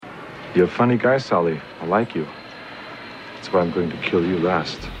You're a funny guy, Sully. I like you. That's why I'm going to kill you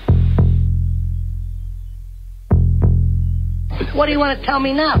last. What do you want to tell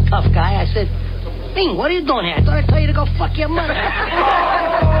me now, tough guy? I said, Bing, what are you doing here? I thought I'd tell you to go fuck your mother.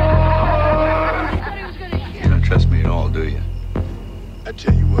 You don't trust me at all, do you? I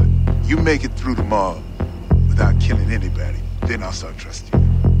tell you what, you make it through tomorrow without killing anybody, then I'll start trusting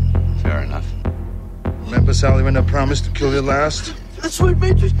you. Fair enough. Remember, Sally, when I promised to kill you last? That's right,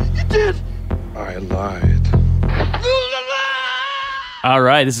 Major. You did. I lied. All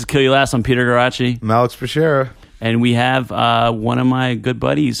right, this is Kill You Last. I'm Peter Garaci. I'm Alex Bashera. And we have one of my good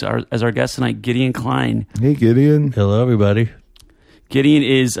buddies as our guest tonight, Gideon Klein. Hey, Gideon. Hello, everybody. Gideon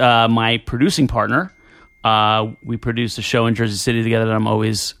is my producing partner. We produce a show in Jersey City together that I'm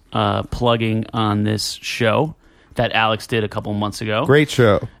always plugging on this show that Alex did a couple months ago. Great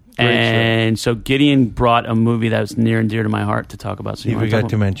show. So Gideon brought a movie that was near and dear to my heart to talk about. So you forgot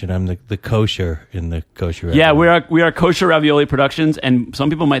to mention I'm the kosher in the kosher ravioli. Yeah, we are Kosher Ravioli Productions, and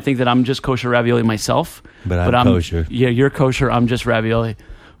some people might think that I'm just Kosher Ravioli myself. But I'm kosher. Yeah, you're kosher. I'm just ravioli.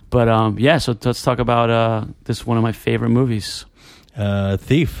 But so let's talk about this one of my favorite movies.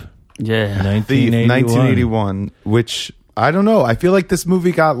 Thief. Yeah. 1981, which I don't know. I feel like this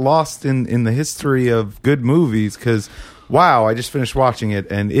movie got lost in the history of good movies because, wow, I just finished watching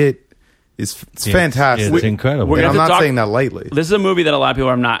it and it's fantastic. It's incredible. And I'm not saying that lightly. This is a movie that a lot of people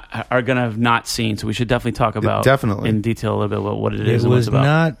are going to have not seen, so we should definitely talk about in detail a little bit about what it is and what it's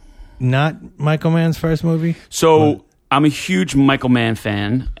about. Not Michael Mann's first movie? So I'm a huge Michael Mann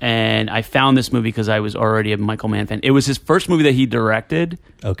fan, and I found this movie because I was already a Michael Mann fan. It was his first movie that he directed,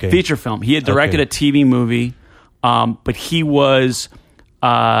 feature film. He had directed a TV movie, but he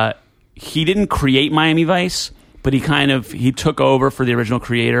didn't create Miami Vice, but he took over for the original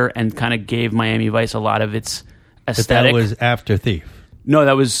creator and kind of gave Miami Vice a lot of its aesthetic. But that was after Thief. No,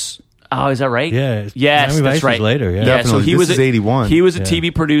 that was... Oh, is that right? Yeah. Yes, Miami that's Vice right. Was later, yeah. Definitely. So he this is 81. He was a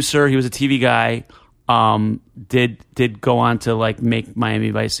TV producer. He was a TV guy. Did go on to like make Miami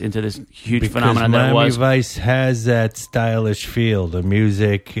Vice into this huge phenomenon that it was. Miami Vice has that stylish feel. The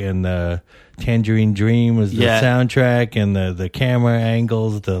music and the Tangerine Dream was the soundtrack, and the camera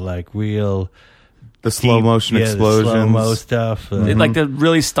angles, the like real... The slow motion explosions. The slow-mo stuff. Like the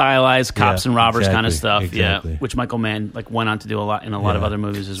really stylized cops and robbers kind of stuff. Exactly. Yeah, which Michael Mann like went on to do a lot in a lot of other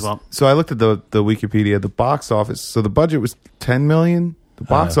movies as well. So I looked at the Wikipedia, the box office. So the budget was $10 million. The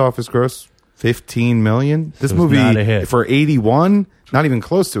box office gross $15 million. This movie not a hit. For 81, not even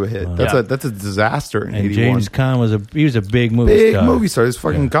close to a hit. That's a disaster in 81. James Caan was a big movie star. Movie star. He's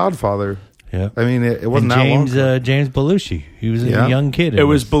fucking Godfather. Yeah, I mean, it wasn't that long. James Belushi. He was a young kid. It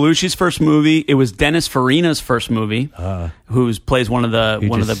was Belushi's first movie. It was Dennis Farina's first movie, who plays one of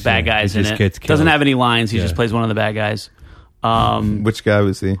the bad guys in it. Doesn't have any lines. He just plays one of the bad guys. Which guy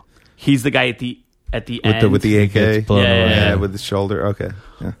was he? He's the guy at the end with the AK. Yeah, with the shoulder. Okay.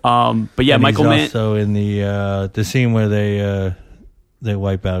 Yeah. But yeah, and Michael Mann also in the scene where they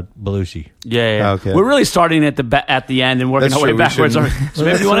wipe out Belushi. Yeah. Okay. We're really starting at the end and working our way backwards. So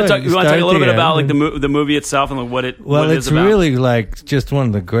maybe you want to talk a little bit about like the movie itself and like what it is about. It's really like just one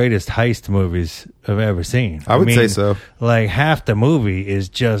of the greatest heist movies I've ever seen. I would say so. Like half the movie is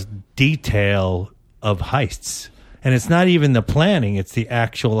just detail of heists. And it's not even the planning, it's the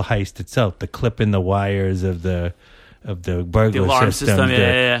actual heist itself, the clipping the wires of the burglar alarm system,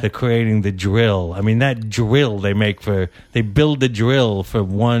 the creating the drill. I mean, that drill they build the drill for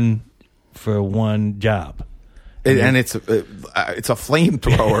one job. And it's a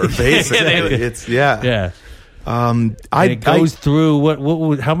flamethrower, basically. It goes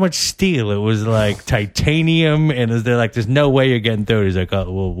through how much steel? It was like titanium, and they're like, "There's no way you're getting through it." He's like,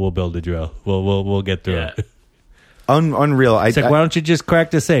 "Oh, we'll build a drill. We'll get through it." Unreal. It's like, why don't you just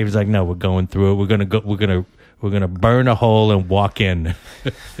crack the safe? He's like, "No, we're going through it. We're gonna burn a hole and walk in."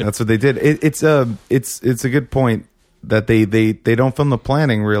 That's what they did. It's a good point that they don't film the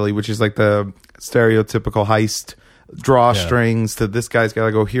planning really, which is like the stereotypical heist drawstrings to this guy's got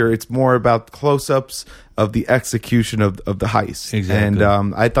to go here. It's more about close-ups of the execution of the heist. Exactly.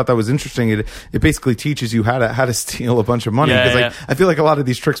 And I thought that was interesting. It basically teaches you how to steal a bunch of money because I feel like a lot of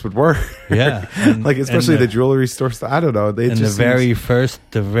these tricks would work. Yeah, like especially the jewelry store stuff. I don't know. The very first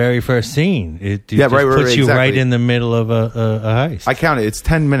scene, it puts you right in the middle of a heist. I count it. It's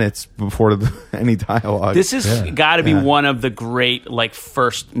 10 minutes before any dialogue. This has got to be one of the great like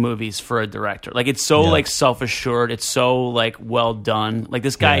first movies for a director. Like it's so like self-assured. It's so like well done. Like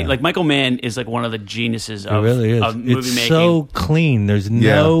this guy, like Michael Mann, is like one of the geniuses of movie making. It's so clean. There's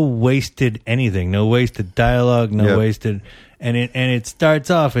no wasted anything. No wasted dialogue. No wasted. And it starts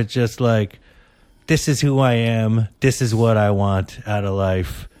off. It's just like, this is who I am. This is what I want out of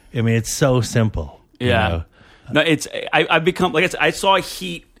life. I mean, it's so simple. Yeah. You know? No, it's I've become like I saw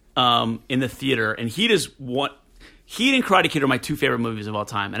Heat in the theater, and Heat and Karate Kid are my two favorite movies of all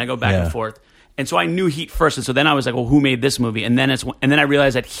time, and I go back and forth. And so I knew Heat first, and so then I was like, well, who made this movie? And then I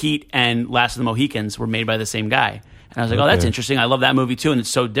realized that Heat and Last of the Mohicans were made by the same guy. And I was like, oh, that's interesting. I love that movie too, and it's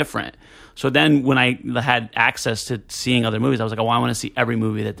so different. So then when I had access to seeing other movies, I was like, oh, I want to see every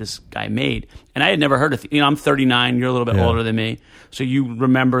movie that this guy made. And I had never heard of I'm 39, you're a little bit older than me. So you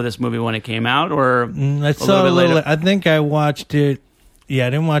remember this movie when it came out, or I saw a little later? I think I watched it. Yeah, I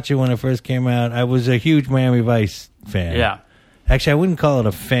didn't watch it when it first came out. I was a huge Miami Vice fan. Yeah. Actually, I wouldn't call it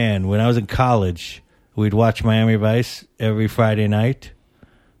a fan. When I was in college, we'd watch Miami Vice every Friday night.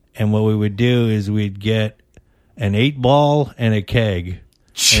 And what we would do is we'd get an 8-ball and a keg.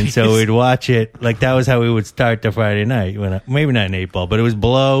 Jeez. And so we'd watch it. Like, that was how we would start the Friday night. Maybe not an 8-ball, but it was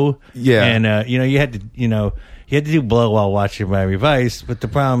Blow. Yeah. And, you had to do Blow while watching Miami Vice. But the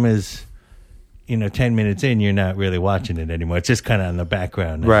problem is, 10 minutes in, you're not really watching it anymore. It's just kind of in the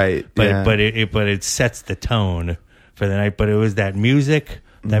background. Right. But it sets the tone for the night. But it was that music.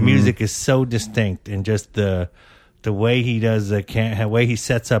 That music is so distinct, and just the way he does the way he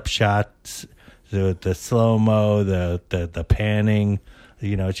sets up shots, the slow mo, the panning.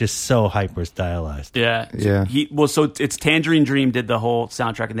 It's just so hyper stylized. Yeah. Yeah. So it's Tangerine Dream did the whole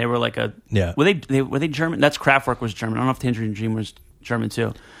soundtrack, and they were like were they German? That's Kraftwerk was German. I don't know if Tangerine Dream was German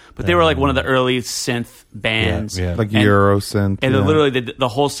too. But they were like one of the early synth bands. Yeah. Like Eurosynth. And literally the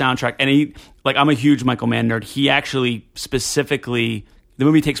whole soundtrack. And I'm a huge Michael Mann nerd. He actually specifically, the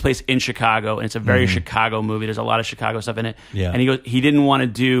movie takes place in Chicago, and it's a very Chicago movie. There's a lot of Chicago stuff in it. Yeah. And he didn't want to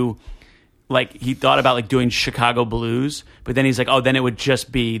do, he thought about doing Chicago blues, but then he's like, oh, then it would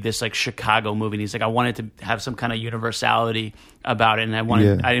just be this Chicago movie. And he's like, I wanted to have some kind of universality about it, and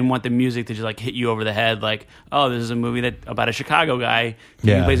I didn't want the music to just hit you over the head, oh, this is a movie about a Chicago guy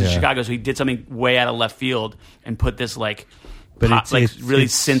who plays in Chicago. So he did something way out of left field and put this it's really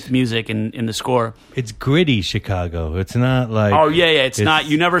synth music in the score. It's gritty Chicago. It's not like it's not.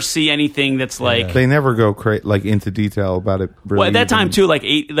 You never see anything that's they never go into detail about it. Really, well, at that time too, the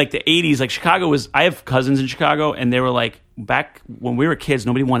 80s, Chicago was. I have cousins in Chicago, and they were back when we were kids,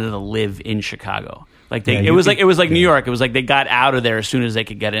 nobody wanted to live in Chicago. It was like New York. It was like they got out of there as soon as they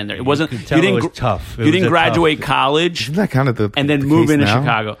could get in there. It wasn't. It was tough. You didn't graduate college. Isn't that kind of and then move into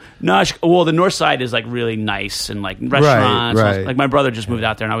Chicago? No, well, the North Side is really nice and restaurants. Right. My brother just moved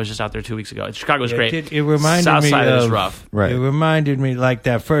out there, and I was just out there 2 weeks ago. Chicago's great. It reminded South me Side of, is rough. Right. It reminded me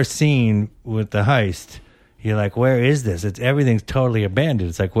that first scene with the heist. You're like, where is this? Everything's totally abandoned.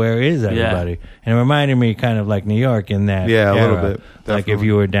 It's like, where is everybody? Yeah. And it reminded me kind of like New York in that era. A little bit. Definitely. Like if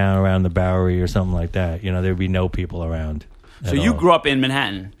you were down around the Bowery or something like that, there'd be no people around. So you grew up in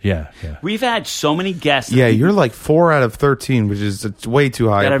Manhattan. Yeah. We've had so many guests. Yeah, you're 4 out of 13, which is way too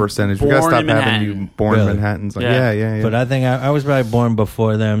high a percentage. We gotta stop having you born in Manhattans. Yeah. But I think I was probably born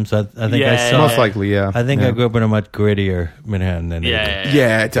before them, so I think I saw. Most likely, yeah. I think I grew up in a much grittier Manhattan than they did.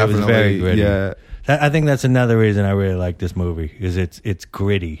 Yeah, definitely. It was very gritty. Yeah. I think that's another reason I really like this movie, is it's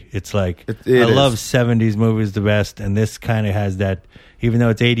gritty. It's I love 70s movies the best, and this kind of has that. Even though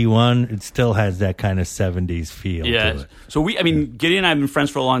it's 81, it still has that kind of 70s feel to it. So Gideon and I have been friends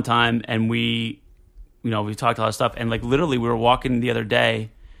for a long time, and we talked a lot of stuff, and literally we were walking the other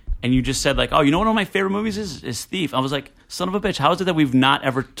day, and you just said oh, one of my favorite movies is Thief. I was like, son of a bitch, how is it that we've not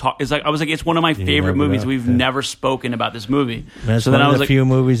ever talked? I was like, it's one of my favorite movies. We've never spoken about this movie. That's one of the few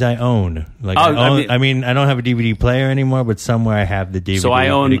movies I own. I don't have a DVD player anymore, but somewhere I have the DVD. So I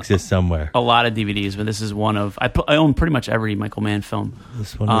own it exists somewhere. A lot of DVDs, but this is one of. I own pretty much every Michael Mann film.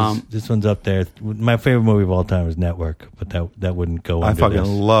 This one's up there. My favorite movie of all time is Network, but that wouldn't go. I fucking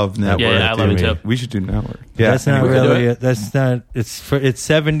love Network. Yeah, I love it too. We should do Network. Yeah, that's not really. That's not. It's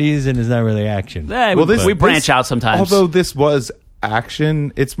 70s and it's not really action. Yeah, we branch out sometimes. Although this was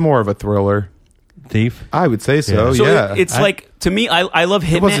action, it's more of a thriller. Thief? I would say so, So yeah. it's to me, I love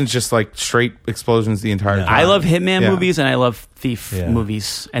Hitman. It wasn't just straight explosions the entire time. I love Hitman movies and I love Thief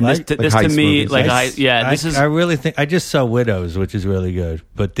movies. And this to me, movies. I really think, I just saw Widows, which is really good.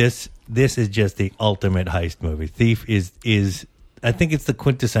 But this is just the ultimate heist movie. Thief is I think it's the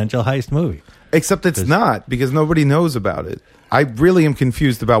quintessential heist movie. Except it's not, because nobody knows about it. I really am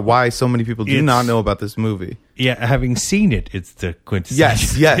confused about why so many people do not know about this movie. Yeah, having seen it, it's the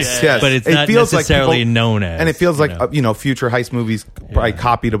quintessential. Yes. But it's not necessarily known as. And it feels like future heist movies probably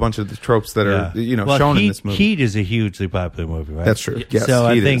copied a bunch of the tropes that are shown in this movie. Heat is a hugely popular movie, right? That's true. Yes, so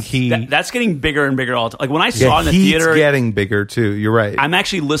I think that's getting bigger and bigger all the time. Like when I saw it in the theater, getting bigger too. You're right. I'm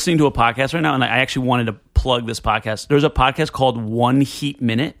actually listening to a podcast right now, and I actually wanted to plug this podcast. There's a podcast called 1 Heat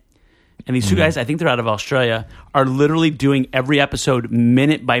Minute. and these two guys, I think they're out of Australia, are literally doing every episode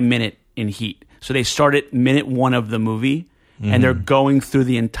minute by minute in Heat. So they start at minute 1 of the movie, and they're going through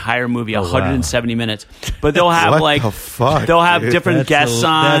the entire movie, 170 minutes. But they'll have What the fuck, they'll have dude? different guests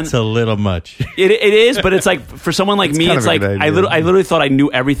on. That's a little much. It is, but it's like for someone like me, kind it's of a like good I idea. literally thought I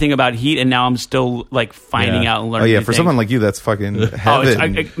knew everything about Heat, and now I'm still like finding out and Oh learning. yeah, new for things. someone like you, that's fucking Oh, heaven.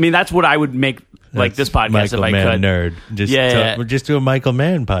 I mean, that's what I would make like this podcast Michael if I Mann could. nerd. Just just do a Michael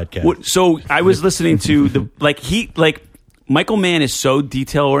Mann podcast. So I was listening to the Michael Mann is so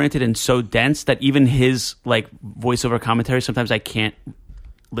detail oriented and so dense that even his like voiceover commentary sometimes I can't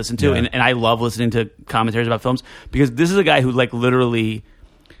listen to, and I love listening to commentaries about films because this is a guy who like literally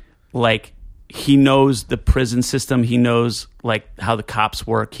like he knows the prison system, he knows like how the cops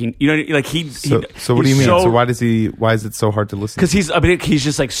work. So what do you mean? So why is it so hard to listen? Because he's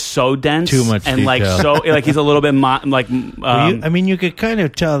just like so dense, Too much and like detail. so like he's a little bit you could kind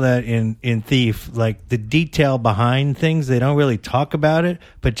of tell that in Thief, like the detail behind things. They don't really talk about it,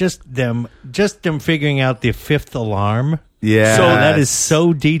 but just them figuring out the fifth alarm. Yeah, So that is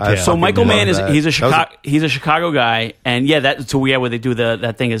so detailed. So Michael Mann is that. he's a Chicago guy, and where they do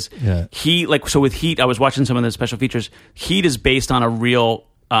that thing is he like so with Heat. I was watching some of the special features. Heat is based on a real.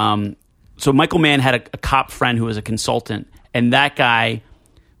 So Michael Mann had a cop friend who was a consultant, and that guy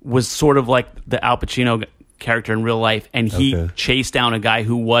was sort of like the Al Pacino character in real life, and he chased down a guy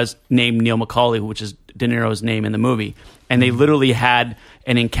who was named Neil McCauley, which is De Niro's name in the movie, and they literally had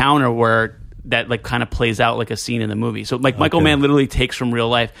an encounter where that like kind of plays out like a scene in the movie. So like Michael Mann literally takes from real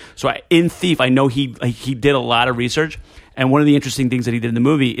life. So in Thief, I know he did a lot of research, and one of the interesting things that he did in the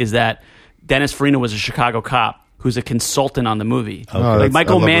movie is that Dennis Farina was a Chicago cop who's a consultant on the movie. Like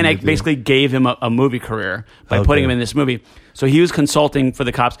Michael Mann basically gave him a movie career by putting him in this movie. So he was consulting for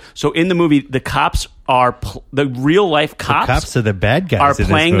the cops. So in the movie, the cops are the real life cops. The cops are the bad guys. Are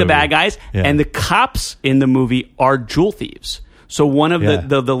playing the bad guys, and the cops in the movie are jewel thieves. So one of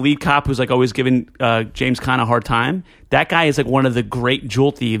the lead cop who's like always giving James Caan a hard time, that guy is like one of the great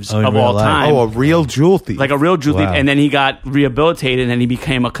jewel thieves of all time. Oh, a real jewel thief. Like a real jewel thief. And then he got rehabilitated and he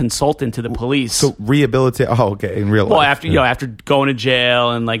became a consultant to the police. So rehabilitate. Oh, okay. In real life. Well, after going to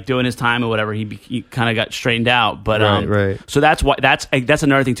jail and like doing his time or whatever, he kind of got straightened out. But right. So that's why that's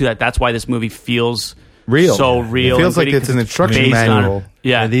another thing too. That's why this movie feels real. So real. It feels like it's an instruction manual.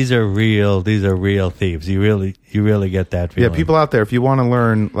 Yeah, these are real thieves. You really get that feeling. Yeah, people out there, if you want to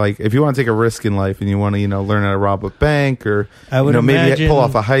learn, like, if you want to take a risk in life and you want to, learn how to rob a bank or, I would maybe imagine, pull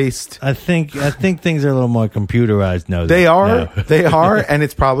off a heist. I think things are a little more computerized now. They are, and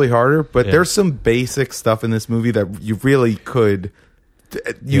it's probably harder. But there's some basic stuff in this movie that you really could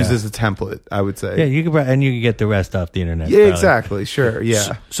use as a template, I would say. Yeah, you could get the rest off the internet. Yeah, probably. exactly. Sure.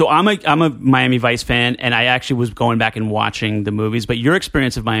 Yeah. So I'm a Miami Vice fan, and I actually was going back and watching the movies. But your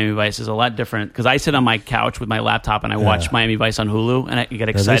experience of Miami Vice is a lot different because I sit on my couch with my laptop and I watch Miami Vice on Hulu, and I get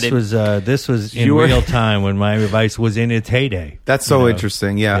excited. This was in real time when Miami Vice was in its heyday. That's so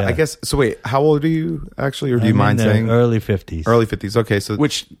interesting. Yeah. I guess. So wait, how old are you actually, or do you mind saying? Early 50s. Early 50s. Okay, so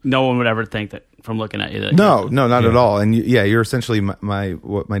which no one would ever think that from looking at you. No, not at all. And you're essentially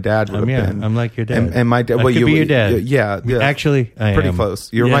what my dad would have been. I'm like your dad. And my dad. I could be your dad. Yeah. Actually, I pretty am.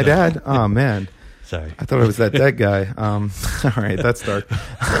 close. You're my dad. Oh man. Sorry, I thought it was that dead guy. All right, that's dark.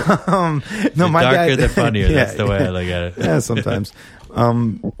 No, my darker dad. the funnier. That's the way I look at it. Yeah, sometimes.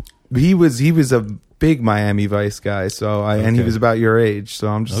 He was a big Miami Vice guy. So and he was about your age. So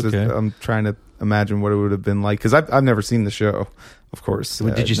I'm just I'm trying to imagine what it would have been like because I've never seen the show. Of course.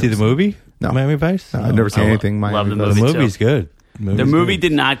 Did you see the movie? No. Miami Vice? No, I've never seen anything Miami Vice. The movie's good. The movie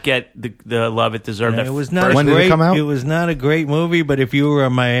did not get the love it deserved. It was not when did it come out? It was not a great movie, but if you were a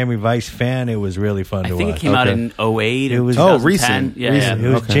Miami Vice fan, it was really fun to watch. I think it came out in 08. It was recent. Yeah.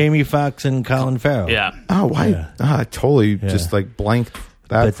 It was Jamie Foxx and Colin Farrell. Yeah. Oh, why? Yeah. I totally just like blanked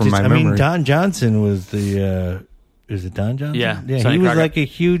that from my memory. I mean, Don Johnson was the. Is it Don Johnson? Yeah. He was like a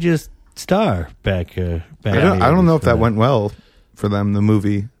hugest star back. I don't know if that went well for them. The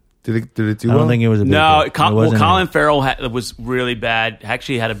movie. Did it do well? I don't think it was a big hit. Colin Farrell was really bad.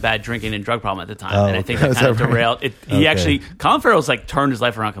 Actually had a bad drinking and drug problem at the time. And I think that kind of derailed it. He actually, Colin Farrell's like turned his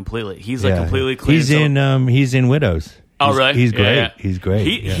life around completely. He's like completely clean. He's in Widows. Oh, really? He's great. Yeah. He's great.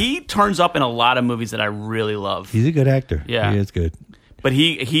 He turns up in a lot of movies that I really love. He's a good actor. Yeah. He is good. But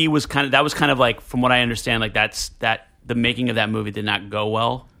he was kind of like, from what I understand, like the making of that movie did not go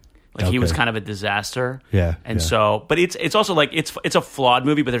well. Like he was kind of a disaster. Yeah. And so, but it's also like it's a flawed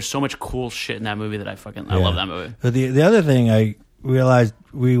movie, but there's so much cool shit in that movie that I love that movie. But the other thing I realized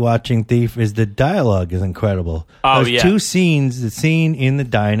rewatching Thief is the dialogue is incredible. Oh, There's two scenes, the scene in the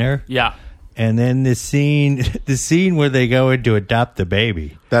diner. Yeah. And then the scene where they go in to adopt the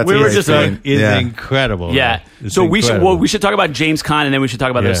baby. That's We were just is incredible. Yeah. It's So incredible. we should talk about James Caan, and then we should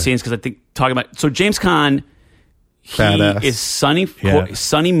talk about those scenes, because I think James Caan, he Badass. is Sonny Yeah.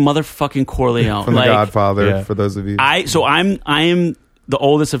 Sonny motherfucking Corleone from like, The Godfather. yeah. For those of you, I am the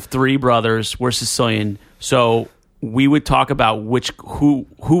oldest of three brothers. We're Sicilian, so we would talk about who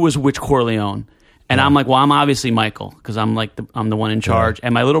was which Corleone. And I'm like, well, I'm obviously Michael, because I'm the one in charge.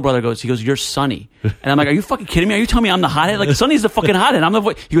 And my little brother goes, you're Sonny. And I'm like, are you fucking kidding me? Are you telling me I'm the hothead? Like, Sonny's the fucking hothead. I'm the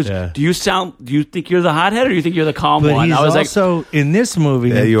voice. He goes, do you think you're the hothead, or do you think you're the calm But one? he's I was also in this movie.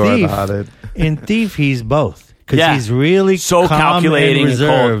 Yeah, in you are the Thief, hothead. In Thief, he's both, because Yeah. he's really So calm calculating and and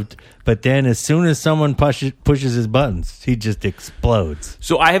cold. reserved. But then, as soon as someone pushes his buttons, he just explodes.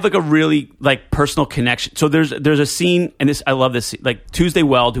 So I have like a really like personal connection. So there's a scene, and I love this scene. Like Tuesday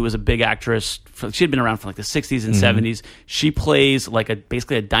Weld, who was a big actress, she had been around for like the 60s and 70s. She plays like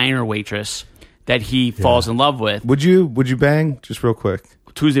basically a diner waitress that he falls in love with. would you bang just real quick?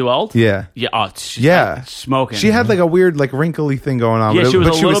 Tuesday Weld? Yeah. Yeah. Oh, she's Yeah, like smoking. She had like a weird like wrinkly thing going on. Yeah, but she was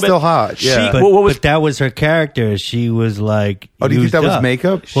a she little was bit- still hot. Yeah. But what was- But that was her character. She was like, Oh, do you think used that was up.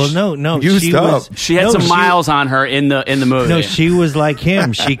 makeup? Well, no. Used she up. Was, She had no, some miles on her in the movie. No, she was like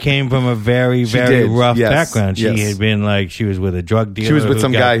him. She came from a very, She very did. rough Yes. background. She Yes. had been like, she was with a drug dealer. She was with who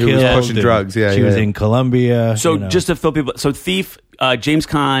some got guy who was killed, pushing and drugs. Yeah, she was yeah. in Colombia. So you know. just to fill people, so Thief, James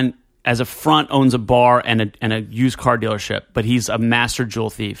Caan as a front owns a bar and a used car dealership, but he's a master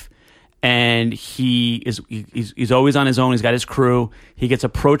jewel thief. And he's always on his own. He's got his crew. He gets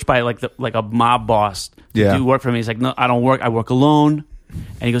approached by like a mob boss to do work for me. He's like, no, I don't work. I work alone.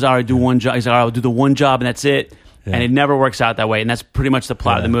 And he goes, all right, do one job. He's like, all right, I'll do the one job, and that's it. Yeah. And it never works out that way. And that's pretty much the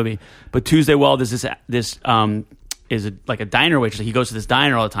plot of the movie. But Tuesday Weld is like a diner waitress. He goes to this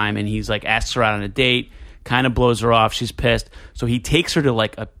diner all the time, and he's like asks her out on a date. Kind of blows her off. She's pissed. So he takes her to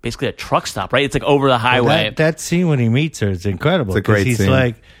like basically a truck stop, right? It's like over the highway. That scene when he meets her is incredible. It's a great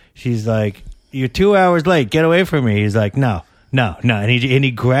scene. She's like, you're 2 hours late. Get away from me. He's like, no. And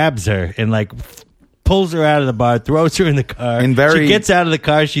he grabs her and like pulls her out of the bar, throws her in the car. She gets out of the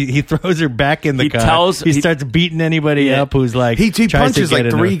car. He throws her back in the car. He starts beating anybody up who's like he tries punches to get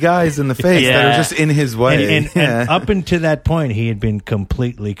like in three guys in the face that are just in his way. And up until that point, he had been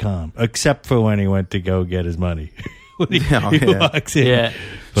completely calm, except for when he went to go get his money. He walks in. Yeah.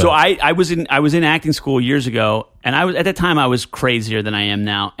 So I was in acting school years ago, and at that time I was crazier than I am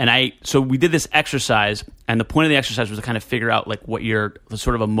now. And so we did this exercise, and the point of the exercise was to kind of figure out like what your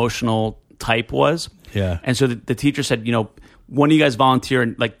sort of emotional type was. Yeah. And so the teacher said, one of you guys volunteer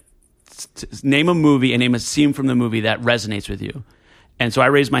and like name a movie and name a scene from the movie that resonates with you. And so I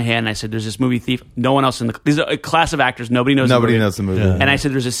raised my hand and I said, there's this movie Thief. No one else these are a class of actors. Nobody knows the movie. Yeah. And I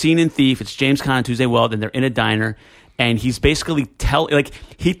said, there's a scene in Thief. It's James Caan and Tuesday Weld, and they're in a diner. And he's basically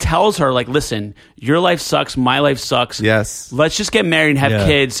he tells her like, listen, your life sucks, my life sucks. Yes. Let's just get married and have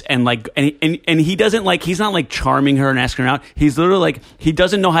kids. And like, and he doesn't like, he's not like charming her and asking her out. He's literally like, he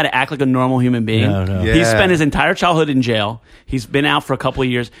doesn't know how to act like a normal human being. No. Yeah. He's spent his entire childhood in jail. He's been out for a couple of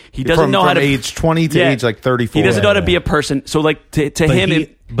years. He doesn't know how to age 20 to age like 34. He doesn't know how to be a person. So like to him,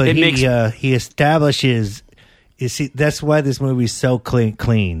 he establishes. You see, that's why this movie's so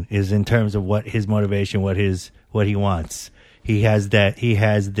clean is in terms of what his motivation, what he wants. He has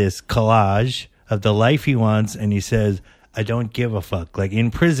this collage of the life he wants, and he says, I don't give a fuck. Like in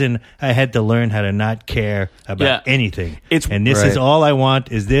prison, I had to learn how to not care about anything. And this is all I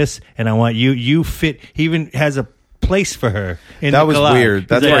want is this, and I want you. You fit. He even has a place for her. That was collage. weird.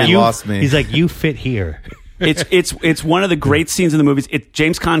 That's where he lost me. He's like, you fit here. It's one of the great scenes in the movies.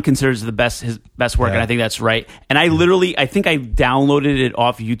 James Caan considers his best work, and I think that's right. And I think I downloaded it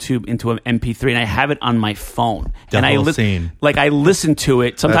off YouTube into an MP3, and I have it on my phone. Scene. Like I listen to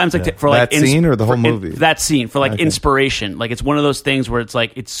it sometimes, for like that scene or the whole movie. That scene for like inspiration. Like it's one of those things where it's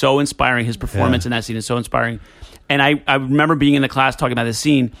like it's so inspiring. His performance in that scene is so inspiring. And I remember being in the class talking about this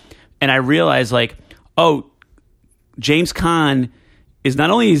scene, and I realized like, oh, James Caan is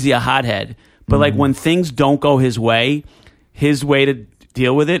not only is he a hothead. But like when things don't go his way to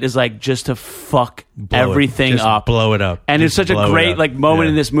deal with it is like just to fuck everything up. Blow it up. And it's such a great like moment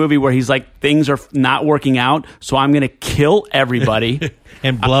in this movie where he's like, things are not working out, so I'm going to kill everybody.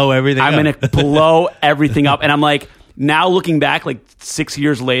 And blow everything up. I'm going to blow everything up. And I'm like, now looking back like 6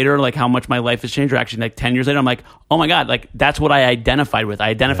 years later, like how much my life has changed, or actually like 10 years later, I'm like, oh my God, like that's what I identified with. I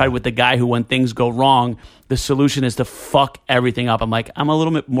identified with the guy who, when things go wrong, the solution is to fuck everything up. I'm like, I'm a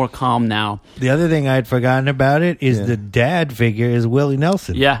little bit more calm now. The other thing I'd forgotten about it is the dad figure is Willie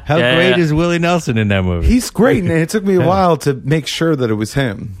Nelson. Yeah. How great is Willie Nelson in that movie? He's great, and it took me a while to make sure that it was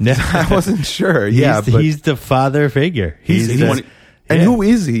him. I wasn't sure. Yeah, he's the father figure. And who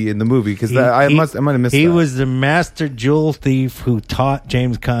is he in the movie? Because I might have missed He that. was the master jewel thief who taught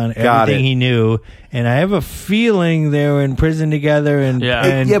James Caan everything he knew. And I have a feeling they were in prison together, and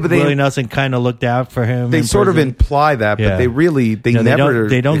but Willie Nelson kind of looked out for him. They sort of imply that, but they never.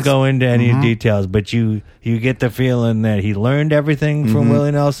 They don't go into any details, but you get the feeling that he learned everything from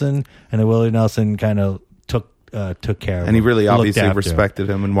Willie Nelson, and that Willie Nelson kind of took care of him. And he really obviously respected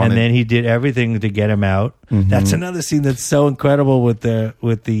him and wanted. And then he did everything to get him out. That's another scene that's so incredible with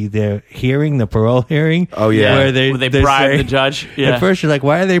the hearing, the parole hearing. Oh yeah, where they bribe the judge. Yeah. At first you're like,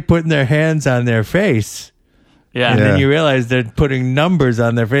 why are they putting their hands on their face? Yeah. And then you realize they're putting numbers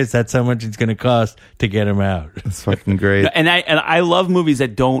on their face. That's how much it's going to cost to get them out. It's fucking great. And I love movies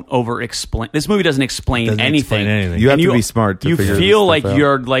that don't over-explain. This movie doesn't explain anything. You have to be smart to figure feel this like stuff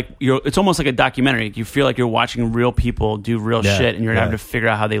out. you're it's almost like a documentary. You feel like you're watching real people do real shit, and you're having to figure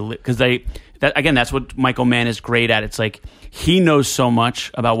out how they live. Because that's what Michael Mann is great at. It's like he knows so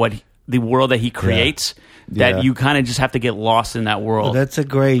much about the world that he creates that you kind of just have to get lost in that world. Well, that's the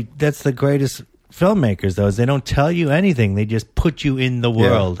greatest filmmakers, though, is they don't tell you anything. They just put you in the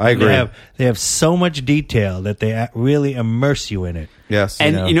world. I agree. They have so much detail that they really immerse you in it. Yes.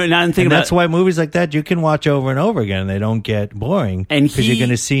 And that's why movies like that you can watch over and over again and they don't get boring, because you're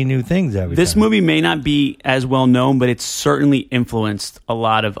going to see new things every time. This movie may not be as well known, but it's certainly influenced a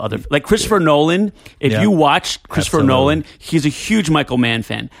lot of other, like Christopher Nolan. If you watch Christopher Nolan, he's a huge Michael Mann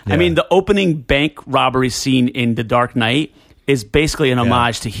fan. I mean, the opening bank robbery scene in The Dark Knight is basically an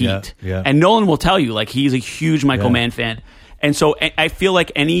homage to Heat. And Nolan will tell you, like, he's a huge Michael Mann fan. And so I feel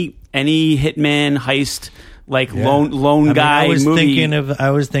like any hitman heist, like lone guy movie.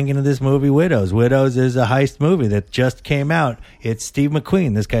 I was thinking of this movie, Widows. Widows is a heist movie that just came out. It's Steve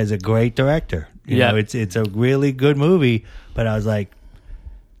McQueen. This guy's a great director. You know, it's a really good movie, but I was like,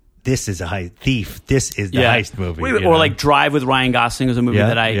 this is a heist thief. This is the heist movie. Or like Drive with Ryan Gosling is a movie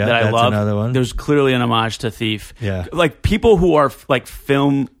that I love. Another one. There's clearly an homage to Thief. Yeah. Like people who are like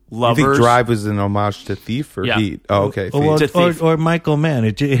film lovers. You think Drive was an homage to Thief or Heat? Oh, okay. Or Michael Mann.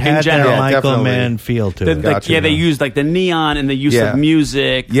 It had that Michael Mann feel to it. They used like the neon and the use of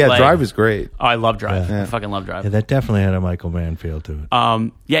music. Yeah, like, Drive is great. Oh, I love Drive. I fucking love Drive. Yeah, that definitely had a Michael Mann feel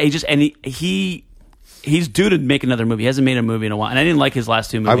to it. He's due to make another movie. He hasn't made a movie in a while, and I didn't like his last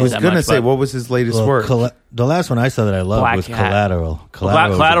two movies. I was going to say, what was his latest work? The last one I saw that I loved was Collateral.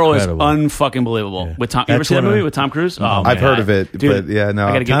 Collateral is unfucking believable. Yeah. With Tom, you ever see that movie with Tom Cruise? Oh, I've heard of it, dude, but yeah,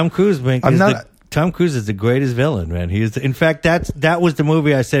 no. Tom Cruise. Tom Cruise is the greatest villain, man. In fact, that was the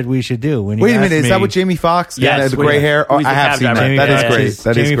movie I said we should do. When Wait a minute, is that with Jamie Foxx? Yes, the gray hair. Oh, I have seen that. That is great. That is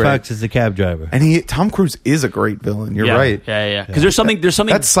great. Jamie Foxx is the cab driver, and Tom Cruise is a great villain. You're right. Yeah. Because there's something.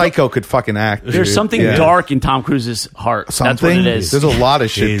 That psycho could fucking act. There's something dark in Tom Cruise's heart. That's what it is. There's a lot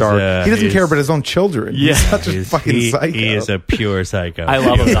of shit dark. He doesn't care about his own children. Yeah, he's such a fucking psycho. He is a pure psycho. I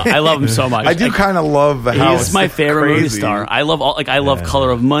love him. I love him so much. I do kind of love how he's my favorite movie star. I love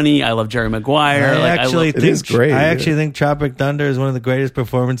Color of Money. I love Jerry Maguire. It is great. I actually think Tropic Thunder is one of the greatest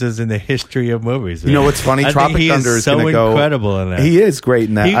performances in the history of movies. You know what's funny? Tropic Thunder is going to go incredible in that. He is great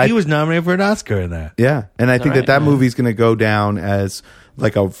in that. He was nominated for an Oscar in that. Yeah, and I think that movie is going to go down as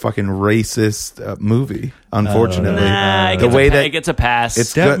like a fucking racist movie. Unfortunately, it gets a pass.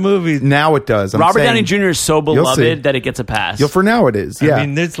 It's that movie now. It does. Robert Downey Jr. is so beloved that it gets a pass. For now, it is. Yeah, I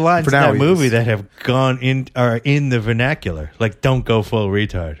mean, there's lines in that movie that have gone in the vernacular. Like, don't go full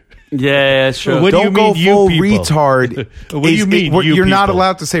retard. Yeah, sure. What don't go full retard. What do you mean? You're not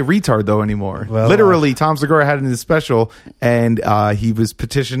allowed to say retard though anymore. Well, literally, Tom Segura had it in his special, and he was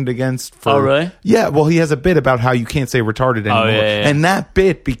petitioned against. Oh, really? Yeah. Well, he has a bit about how you can't say retarded anymore, and that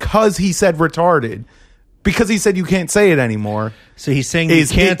bit because he said retarded. Because he said you can't say it anymore. So he's saying you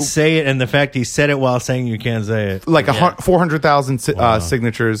can't say it, and the fact he said it while saying you can't say it. Like 400,000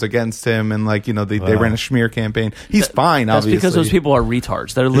 signatures against him, and like, they ran a smear campaign. He's fine, obviously. That's because those people are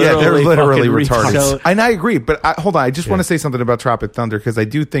retards. They're literally retarded. So, and I agree, but hold on. I just want to say something about Tropic Thunder, because I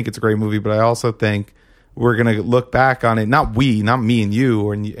do think it's a great movie, but I also think we're going to look back on it. Not me and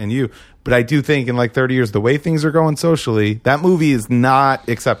you, and you. But I do think in like 30 years, the way things are going socially, that movie is not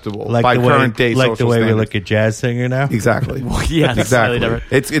acceptable by current day social standards. Like the way we look at Jazz Singer now? Exactly. Yeah, exactly.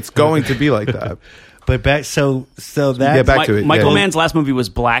 It's going to be like that. But back to it. Michael Mann's last movie was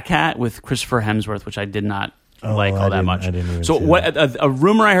Black Hat with Christopher Hemsworth, which I did not like all that much. So a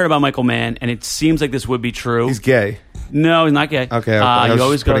rumor I heard about Michael Mann, and it seems like this would be true. He's gay. No, he's not gay. Okay, you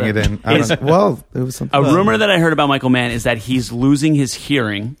always putting it in. It was something. A rumor that I heard about Michael Mann is that he's losing his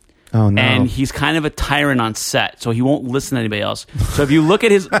hearing. Oh, no. And he's kind of a tyrant on set, so he won't listen to anybody else. So if you look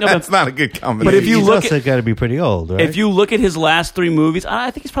at his... That's not a good combination. But if you he's look also at... got to be pretty old, right? If you look at his last 3 movies,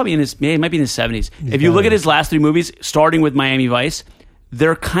 I think he's probably in his... Yeah, he might be in his 70s. If you look at his last 3 movies, starting with Miami Vice,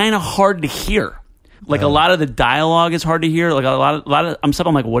 they're kind of hard to hear. Like a lot of the dialogue is hard to hear. Like a lot of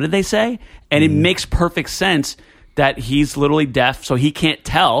I'm like, what did they say? And it makes perfect sense that he's literally deaf, so he can't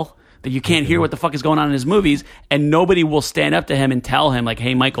tell... that you can't hear what the fuck is going on in his movies, and nobody will stand up to him and tell him, like,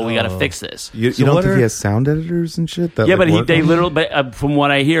 hey, Michael, we got to fix this. You don't think he has sound editors and shit? That, yeah, like, but they literally, from what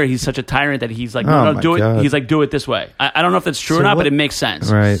I hear, he's such a tyrant that he's like, no, do God. it. He's like, do it this way. I don't know if that's true or not, but it makes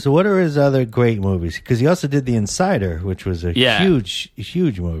sense. Right. So what are his other great movies? Because he also did The Insider, which was a huge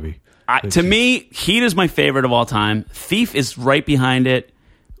movie. To me, Heat is my favorite of all time. Thief is right behind it.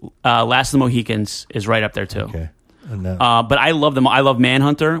 Last of the Mohicans is right up there, too. Okay. But I love them. I love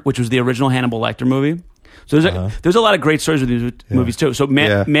Manhunter, which was the original Hannibal Lecter movie. So there's a lot of great stories with these movies too. So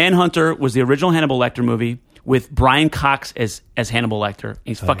Manhunter was the original Hannibal Lecter movie with Brian Cox as Hannibal Lecter.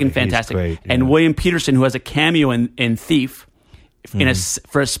 He's fucking fantastic. Great, and William Peterson, who has a cameo in Thief.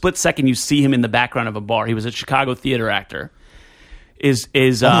 For a split second, you see him in the background of a bar. He was a Chicago theater actor.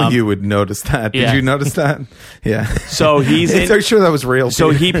 Only you would notice that. Did you notice that? Yeah. So he's I'm sure that was real.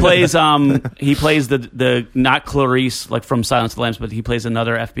 So he plays the not Clarice like from Silence of the Lambs, but he plays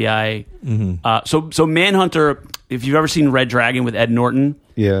another FBI. So Manhunter, if you've ever seen Red Dragon with Ed Norton,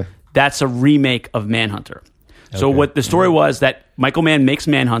 that's a remake of Manhunter. So what the story was that Michael Mann makes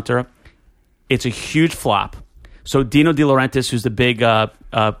Manhunter. It's a huge flop. So Dino De Laurentiis, who's the big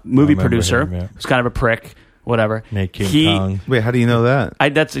movie producer, who's kind of a prick. Whatever. Make King Kong. Wait, how do you know that?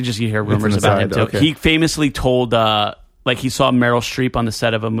 That's just you hear rumors about him too. Okay. He famously told he saw Meryl Streep on the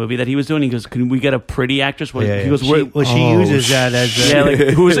set of a movie that he was doing. He goes, "Can we get a pretty actress?" He goes, she uses that as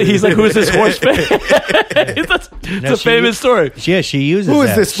he's like, "Who's this horse face?" It's a famous story. Yeah, she uses. Who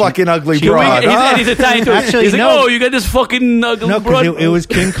is this fucking ugly broad? He's Italian too. Actually, he's like, "Oh, you got this fucking ugly broad." It was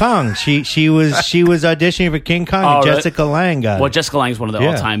King Kong. She was auditioning for King Kong. And Jessica Lange got it. Well, Jessica Lange's one of the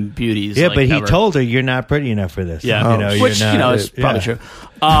all-time beauties. Yeah, but he told her, "You're not pretty enough for this." Yeah, which is probably true.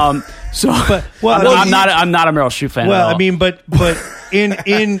 I'm not a Meryl Streep fan. Well, at all. I mean, but in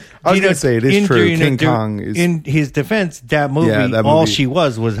I was gonna say it is true. King Kong is in his defense. That movie, all she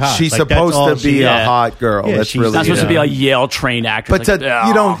was hot. She's supposed to be a hot girl. Yeah, that's really not supposed to be a Yale trained actress. But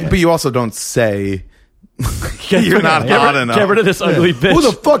you don't. But you also don't say. You're not hot enough. Get rid of this ugly bitch. Who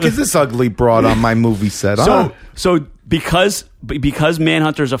the fuck is this ugly broad on my movie set? So because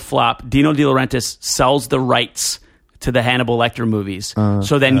Manhunter's a flop, Dino De Laurentiis sells the rights to the Hannibal Lecter movies.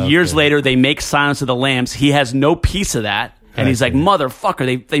 So then years later, they make Silence of the Lambs. He has no piece of that. And he's like,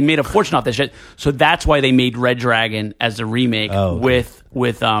 motherfucker, they made a fortune off this shit. So that's why they made Red Dragon as a remake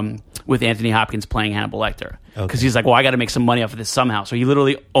with Anthony Hopkins playing Hannibal Lecter. Because he's like, well, I got to make some money off of this somehow. So he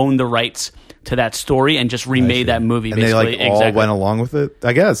literally owned the rights to that story and just remade that movie. And basically. they all went along with it,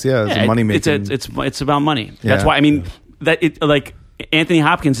 I guess. Yeah, it's a money making. It's about money. That's why, I mean, Anthony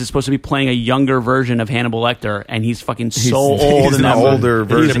Hopkins is supposed to be playing a younger version of Hannibal Lecter, and he's fucking old. He's an older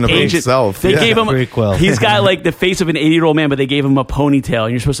version of himself. They gave him. Prequel. He's got like the face of an 80-year-old man, but they gave him a ponytail,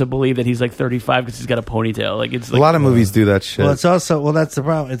 and you're supposed to believe that he's like 35 because he's got a ponytail. Like it's a lot of movies do that shit. Well, it's also that's the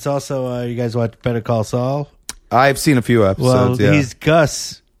problem. It's also you guys watch Better Call Saul? I've seen a few episodes. Well, he's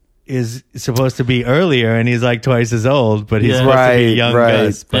Gus. Is supposed to be earlier, and he's like twice as old, but he's supposed to be young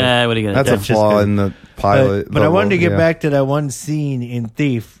Gus. What are you gonna? That's a flaw in the pilot. But I wanted to get back to that one scene in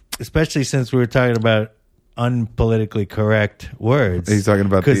Thief, especially since we were talking about unpolitically correct words. He's talking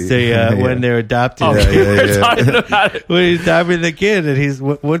about because when they're adopted. Talking about it. When he's adopting the kid, and he's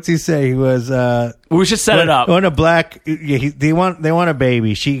what's he say? He was. We should set it up. On a black, they want a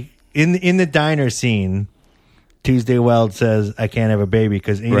baby. She in the diner scene. Tuesday Weld says, I can't have a baby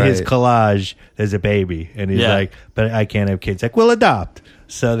because in his collage, there's a baby. And he's like, but I can't have kids. Like, we'll adopt.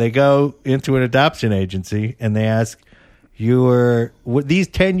 So they go into an adoption agency and they ask, these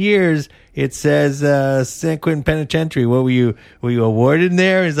 10 years, it says San Quentin Penitentiary. What were you awarded in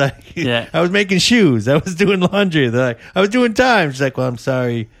there? He's like, I was making shoes. I was doing laundry. They're like, I was doing time. She's like, well, I'm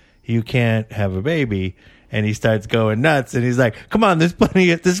sorry, you can't have a baby. And he starts going nuts, and he's like, "Come on, there's plenty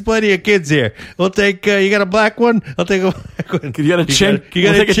of kids here. We'll take. You got a black one? I'll take a black one. You got a chink? You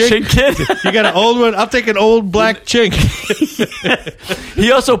got a chink kid? You got an old one? I'll take an old black chink."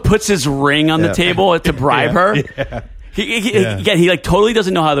 He also puts his ring on the table to bribe her. Yeah. He like totally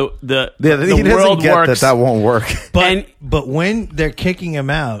doesn't know how the he world get works. That won't work. But when they're kicking him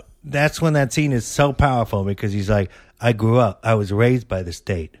out, that's when that scene is so powerful because he's like, "I grew up. I was raised by the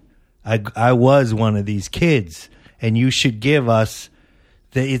state. I was one of these kids, and you should give us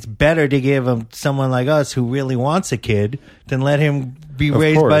it's better to give him someone like us who really wants a kid than let him be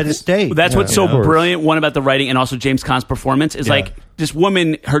raised by the state. That's what's so brilliant. One about the writing and also James Caan's performance is like this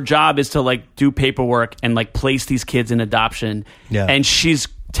woman. Her job is to like do paperwork and like place these kids in adoption. Yeah. And she's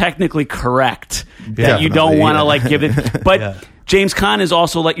technically correct that you don't want to like give it, but. James Caan is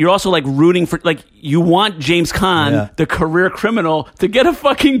also like, you're also like rooting for, like, you want James Caan, the career criminal, to get a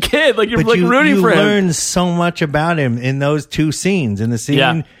fucking kid. Like, you're rooting for him. You learn so much about him in those two scenes. In the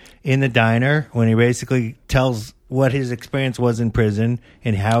scene in the diner, when he basically tells what his experience was in prison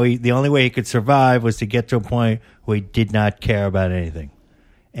and how the only way he could survive was to get to a point where he did not care about anything.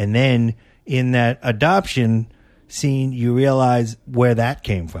 And then in that adoption scene, you realize where that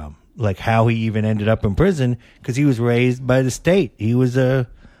came from. Like how he even ended up in prison because he was raised by the state. He was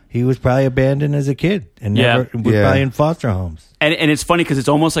probably abandoned as a kid and was probably in foster homes. And it's funny because it's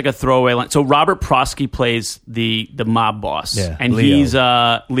almost like a throwaway line. So Robert Prosky plays the mob boss, and Leo. He's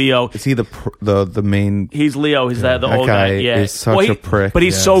Leo. Is he the main? He's Leo. He's the old guy. Yeah, is such a prick. But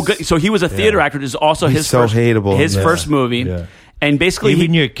he's so good. So he was a theater actor. This is also he's his so first hateable. His first movie. Yeah. And basically,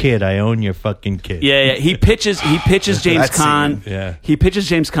 even your kid, I own your fucking kid. Yeah. He pitches James Caan. Yeah. He pitches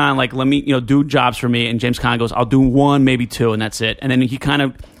James Caan like, let me, do jobs for me. And James Caan goes, I'll do one, maybe two, and that's it. And then he kind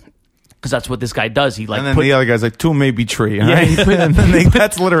of, because that's what this guy does. He like, and then the other guy's like, two, maybe three. Right? Yeah. And then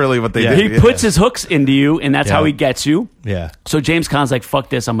that's literally what they do. He puts his hooks into you, and that's how he gets you. Yeah. So James Caan's like,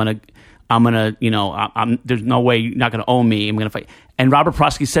 fuck this. I'm gonna, there's no way you're not gonna own me. I'm gonna fight. And Robert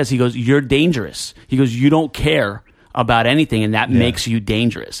Prosky says, he goes, you're dangerous. He goes, you don't care about anything, and that makes you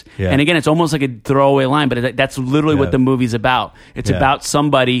dangerous. Yeah. And again, it's almost like a throwaway line, but that's literally what the movie's about. It's about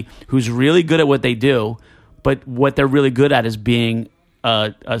somebody who's really good at what they do, but what they're really good at is being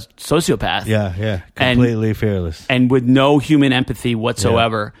a sociopath. Yeah, completely fearless, and with no human empathy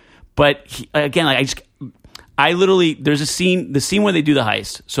whatsoever. Yeah. But again, I literally, there's the scene where they do the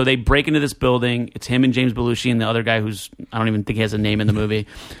heist. So they break into this building. It's him and James Belushi and the other guy who's, I don't even think he has a name in the movie.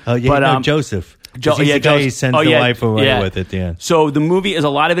 Joseph. He's the guy he sends the wife away with at the end. So the movie is, a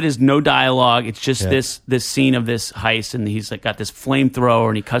lot of it is no dialogue. It's just this scene of this heist, and he's like got this flamethrower,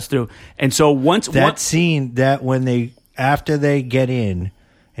 and he cuts through. And so scene after they get in,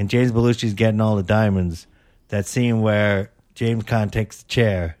 and James Belushi's getting all the diamonds, that scene where James Caan takes the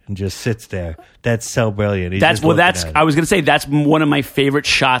chair and just sits there. That's so brilliant. I was going to say that's one of my favorite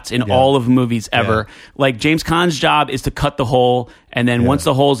shots in all of movies ever. Yeah. Like James Caan's job is to cut the hole, and then once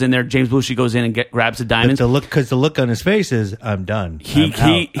the hole's in there, James Belushi goes in and grabs the diamonds. Because the look on his face is, I'm done. I'm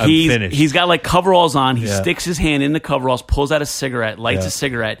finished. He's got like coveralls on. He sticks his hand in the coveralls, pulls out a cigarette, lights a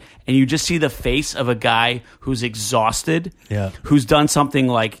cigarette, and you just see the face of a guy who's exhausted, who's done something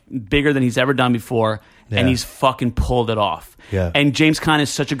like bigger than he's ever done before. Yeah. And he's fucking pulled it off. Yeah. And James Caan is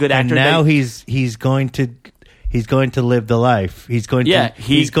such a good actor. And now he's going to live the life. He's going to do that.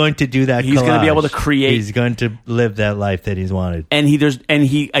 He's going to be able to create. He's going to live that life that he's wanted. And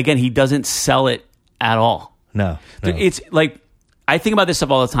he doesn't sell it at all. No. It's like, I think about this stuff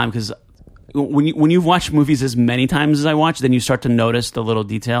all the time because when you've watched movies as many times as I watch, then you start to notice the little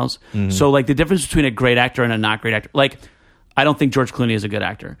details. Mm-hmm. So like the difference between a great actor and a not great actor, like, I don't think George Clooney is a good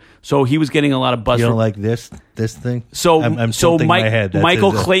actor. So he was getting a lot of buzz. You don't like this thing? So my head.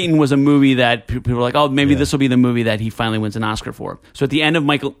 Michael Clayton was a movie that people were like, oh, maybe this will be the movie that he finally wins an Oscar for. So at the end of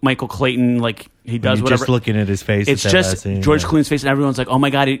Michael Clayton, like he does whatever. Just looking at his face. It's just George Clooney's face, and everyone's like, oh my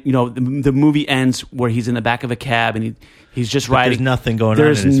God, the movie ends where he's in the back of a cab and he's just riding. There's nothing going on in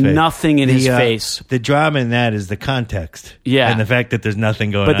his face. There's nothing in his face. The drama in that is the context. Yeah. And the fact that there's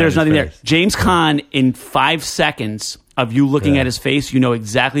nothing going on. But there's nothing there. James Caan, in 5 seconds of you looking at his face, you know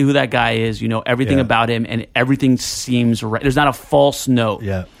exactly who that guy is. You know everything about him, and everything seems right. There's not a false note.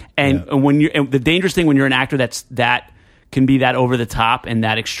 Yeah. And the dangerous thing when you're an actor that can be that over the top and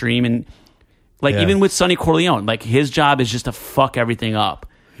that extreme, and like even with Sonny Corleone, like his job is just to fuck everything up.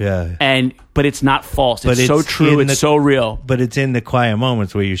 Yeah. But it's not false. It's so true. It's so real. But it's in the quiet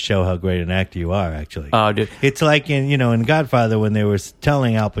moments where you show how great an actor you are. Actually. Oh, dude. It's like in Godfather when they were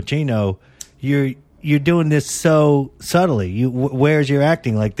telling Al Pacino, you're doing this so subtly. Where's your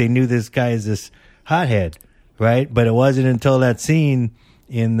acting? Like they knew this guy is this hothead, right? But it wasn't until that scene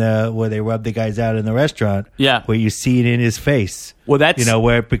where they rub the guys out in the restaurant, where you see it in his face. Well, that's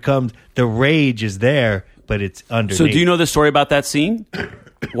where it becomes the rage is there, but it's underneath. So, do you know the story about that scene?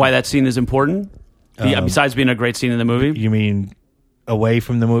 Why that scene is important? Besides being a great scene in the movie, you mean away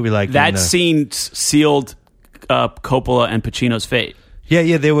from the movie, like that scene sealed Coppola and Pacino's fate.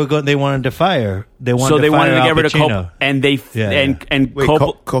 Yeah, they were going. They wanted to fire. They wanted to get rid of Pacino. Coppola, and they and Wait,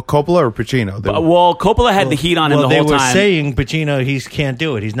 Coppola. Coppola or Pacino? Well, Coppola had the heat on him the whole time. They were saying Pacino, he can't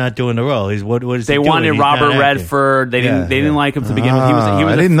do it. He's not doing the role. What is they he wanted doing? Robert Redford. They didn't like him to begin with. He was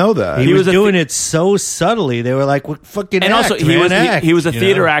I didn't know that. He was doing it so subtly. They were like, "What fucking?" And act, also, man, he was a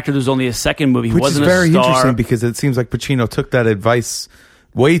theater actor. There was only a second movie. He Which is wasn't very a star. interesting because it seems like Pacino took that advice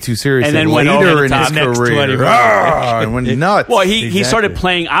way too seriously And then went over later the in top. his Next 20 career. minutes. And went nuts. Well, he started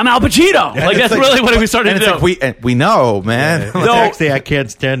playing. I'm Al Pacino. Like that's really what we started and to it's do. like we know, man. No, actually, I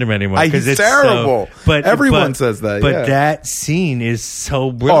can't stand him anymore because He's it's terrible. But Everyone says that. But yeah. that scene is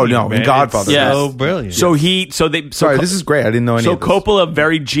so brilliant. Oh, no, in man. Godfather. It's Yes. so brilliant. Sorry, this is great. I didn't know any So of this. Coppola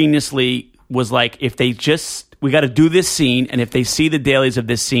very geniusly was like, if they we got to do this scene, and if they see the dailies of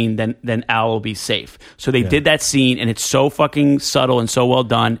this scene, then Al will be safe. So they did that scene, and it's so fucking subtle and so well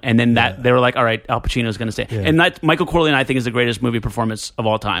done. And then they were like, all right, Al Pacino's going to stay. Yeah. And that, Michael Corleone, I think, is the greatest movie performance of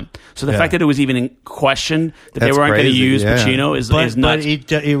all time. So the fact that it was even in question that That's they weren't going to crazy, use yeah. Pacino is But nuts.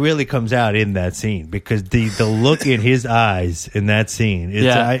 it really comes out in that scene because the look in his eyes in that scene,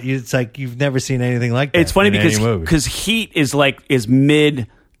 it's like you've never seen anything like that. It's funny in any movie. because Heat is mid.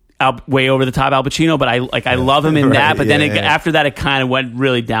 Way over the top Al Pacino, but I love him in Right, that. But then yeah. after that, it kind of went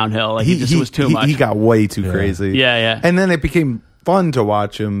really downhill. Like it was too much. He got way too crazy. Yeah. And then it became fun to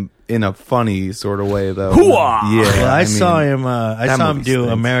watch him in a funny sort of way, though. Hooah! Yeah. Well, I mean, saw him. I that saw him movie do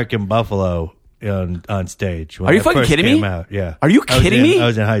stinks. American Buffalo on stage. When Are you I fucking first kidding came me? Out. Yeah. Are you kidding me? I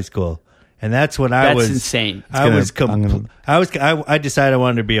was in high school, and that's when I That's was insane. I decided I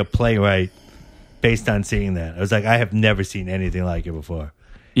wanted to be a playwright based on seeing that. I was like, I have never seen anything like it before.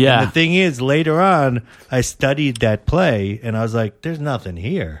 Yeah. And the thing is, later on, I studied that play, and I was like, "There's nothing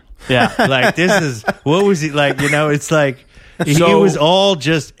here." Yeah. Like this is what was it like? It's like it was all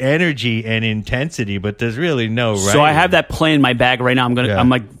just energy and intensity, but there's really no. So I have that play in my bag right now. I'm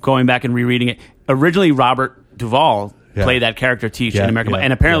like going back and rereading it. Originally, Robert Duvall played that character Teach in American,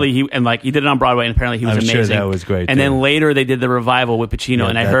 and apparently he did it on Broadway, and apparently he was amazing. Sure that was great. And then later they did the revival with Pacino,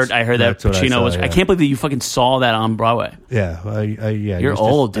 and I heard that Pacino was. I can't believe that you fucking saw that on Broadway. Yeah, You're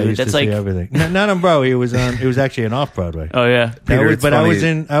old, dude. That's like everything. Not on Broadway. It was actually an off Broadway. Oh yeah,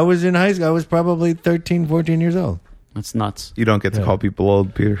 I was in high school. I was probably 13, 14 years old. That's nuts. You don't get to call people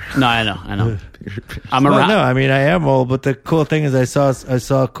old, Peter. No, I know. I'm Well, around. no, I mean I am old, but the cool thing is I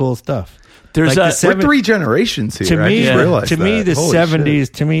saw cool stuff. There's We're three generations here. To me, I just realized to me, that. the Holy 70s.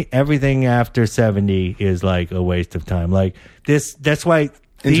 shit. To me, everything after 70 is like a waste of time. Like this. That's why.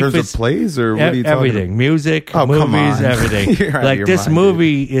 In terms is- of plays, or what are you talking everything, about? music, Oh, come movies, on. everything. You're out of like your this mind,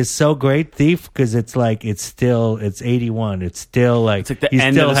 movie is so great, Thief, because it's like it's 81. It's still like, like the you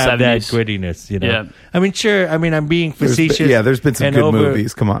end still of the have that 70s. grittiness. Yeah. I mean, sure. I mean, I'm being facetious. There's been some and good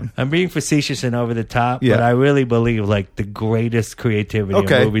movies. Come on. I'm being facetious and over the top, Yeah. but I really believe like the greatest creativity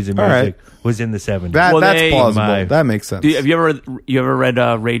Okay. in movies and All music right. was in the 70s. That's they- plausible. That makes sense. Have you ever read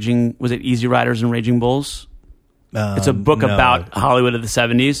Raging? Was it Easy Riders and Raging Bulls? It's a book no. about Hollywood of the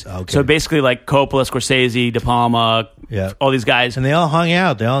 70s. Okay. So basically, like Coppola, Scorsese, De Palma, all these guys. And they all hung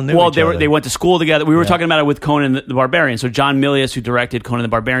out. They all knew Well, each other. they went to school together. We were talking about it with Conan the Barbarian. So John Milius, who directed Conan the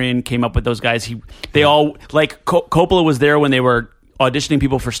Barbarian, came up with those guys. They all like Coppola was there when they were auditioning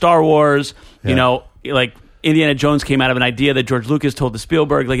people for Star Wars. You know, like Indiana Jones came out of an idea that George Lucas told to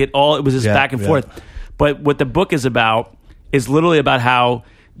Spielberg. Like it was this back and forth. But what the book is about is literally about how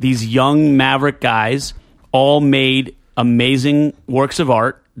these young maverick guys all made amazing works of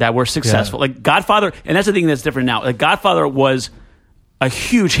art that were successful. Like Godfather, and that's the thing that's different now. Like Godfather was a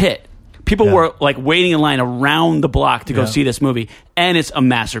huge hit. People were like waiting in line around the block to go see this movie, and it's a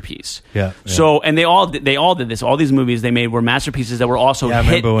masterpiece. So, and they all did this. All these movies they made were masterpieces that were also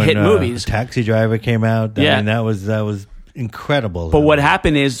hit movies. Taxi Driver came out. I Yeah. mean, that was incredible. But what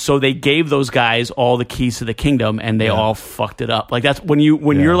happened is, so they gave those guys all the keys to the kingdom, and they all fucked it up. Like that's when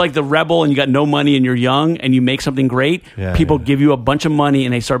you're like the rebel and you got no money and you're young and you make something great. People give you a bunch of money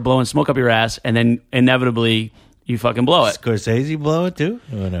and they start blowing smoke up your ass, and then inevitably you fucking blow it. Scorsese blow it too?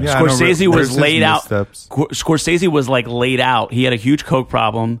 Oh, no. Yeah, I know Scorsese was there's laid out. missteps. Scorsese was like laid out. He had a huge coke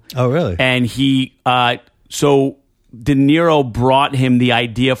problem. Oh, really? And he so De Niro brought him the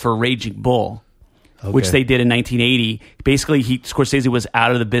idea for Raging Bull. Which they did in 1980. Basically, Scorsese was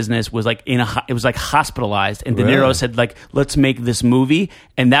out of the business. Was like it was like hospitalized, and De Niro said like, "Let's make this movie,"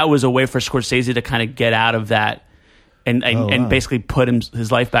 and that was a way for Scorsese to kind of get out of that, and basically put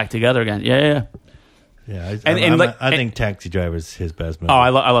his life back together again. Yeah. I think Taxi Driver is his best movie. Oh, I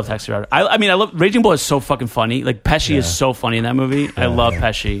love Taxi Driver. I mean, I love Raging Bull is so fucking funny. Like Pesci is so funny in that movie. I love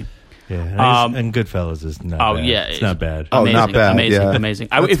Pesci. Yeah, and Goodfellas is not bad. Yeah. It's not bad. Amazing, not bad. Amazing, yeah. amazing.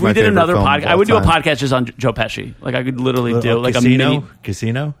 That's If we my did another favorite film podcast, of I would all do a time. podcast just on Joe Pesci. Like I could literally do like Casino? a mini.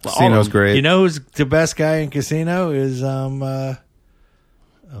 Casino? Casino's great. You know who's the best guy in Casino is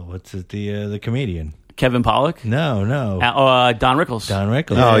what's it, the comedian? Kevin Pollak? No. Don Rickles. Don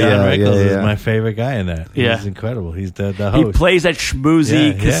Rickles. Oh, yeah, Don Rickles yeah. is my favorite guy in that. Yeah. He's incredible. He's the He host. plays that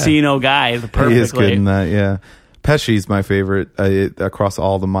schmoozy Yeah, casino guy perfectly. He is good in that, yeah. Pesci's my favorite across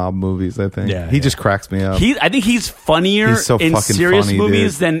all the mob movies, I think. Yeah, he yeah. just cracks me up. I think he's funnier He's so in fucking serious funny,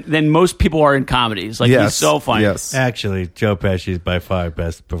 movies than most people are in comedies. Like he's so funny. Yes. Actually, Joe Pesci's by far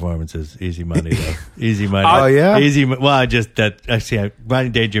best performances. Easy Money, though. Easy Money. Oh, yeah? Rodney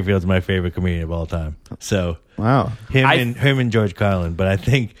Dangerfield's my favorite comedian of all time. So Wow. him and George Carlin. But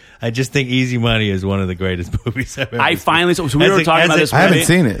I just think Easy Money is one of the greatest movies I've ever seen. So we were talking about this I movie. haven't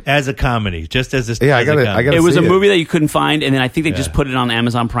seen it. As a comedy, just as a I gotta It was see a it. movie that you couldn't find, and then I think they just put it on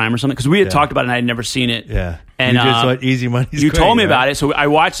Amazon Prime or something because we had talked about it and I had never seen it. Yeah. And you just watched Easy Money. You told me about it, so I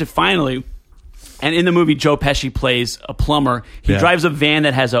watched it finally. And in the movie, Joe Pesci plays a plumber. He drives a van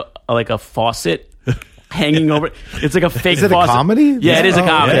that has a faucet hanging over it. It's like a fake Is it faucet. a comedy? Yeah, it is a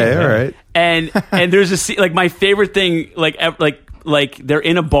comedy. Okay, all right. And there's a scene, like my favorite thing, like they're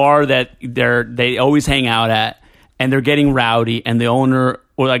in a bar that they always hang out at, and they're getting rowdy, and the owner,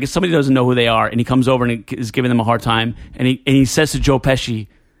 or I guess somebody doesn't know who they are, and he comes over and is giving them a hard time, and he says to Joe Pesci,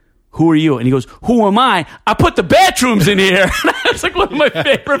 "Who are you?" And he goes, "Who am I? I put the bathrooms in here." It's like one of my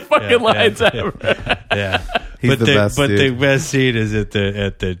favorite fucking lines ever. Yeah. He's the best, But dude. the best scene is at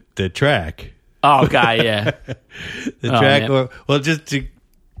the track. Oh, God, yeah. The track. man.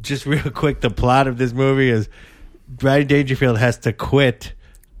 Just real quick, the plot of this movie is Rodney Dangerfield has to quit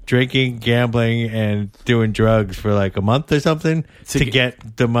drinking, gambling, and doing drugs for like a month or something to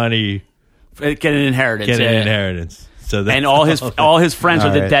get the money, Get an inheritance. inheritance. So that's And all his friends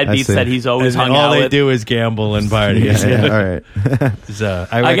are the All right, I deadbeats see. that he's always and hung all out they with. do is gamble and party. Yeah, all right. So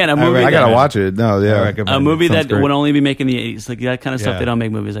Again, a movie I that- gotta watch it. No, yeah. I recommend A movie Sounds that great. would only be making the 80s. Like that kind of stuff, Yeah. they don't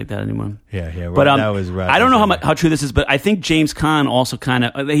make movies like that anymore. Yeah. But that was I don't know how true this is, but I think James Caan also kind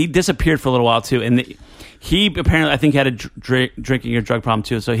of he disappeared for a little while too, and he apparently I think had a drinking or drug problem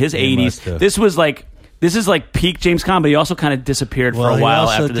too. So his He 80s, must have. this is like peak James Caan, but he also kind of disappeared for a he while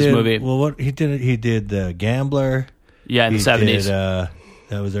also after this did- movie. Well, what he did the Gambler. Yeah, in the He 70s. did,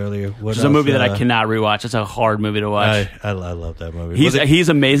 that was earlier. What Which is a else? movie that I cannot rewatch. It's a hard movie to watch. I love that movie. He's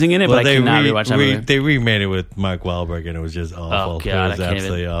amazing in it, but I cannot rewatch that movie. They remade it with Mark Wahlberg, and it was just awful. Oh God, it I was can't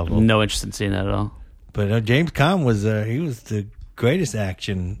absolutely even. awful. No interest in seeing that at all. But James Caan was he was the greatest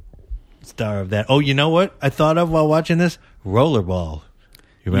action star of that. Oh, you know what I thought of while watching this? Rollerball.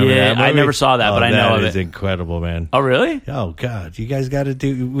 You remember Yeah, that movie? I never saw that, but I know of That is it. incredible, man. Oh, really? Oh God, you guys got to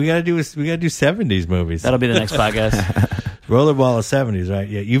do. We got to do 70s movies. That'll be the next podcast. Rollerball is 70s, right?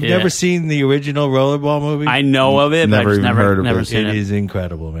 Yeah. You've Yeah. never seen the original Rollerball movie? I know of it, but I Never just even never heard of never it. seen It it. is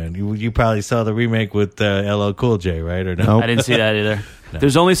incredible, man. You probably saw the remake with LL Cool J, right? Or no? Nope. I didn't see that either.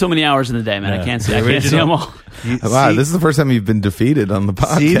 There's only so many hours in the day, man. Yeah. I can't see. The I can't see original- them all. Wow, this is the first time you've been defeated on the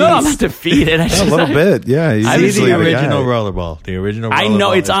podcast. No, I'm not defeated. I just, A little bit, yeah. He's I See usually the the original guy. Rollerball. The original. I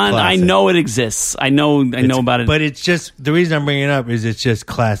know Rollerball it's is on. I classic. know it exists. I know about it. But it's just the reason I'm bringing it up is it's just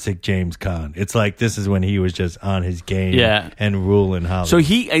classic James Caan. It's like this is when he was just on his game, Yeah. and ruling Hollywood. So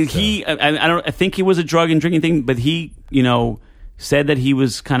I think he was a drug and drinking thing, but he said that he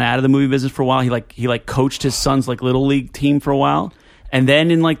was kind of out of the movie business for a while. He coached his son's little league team for a while, and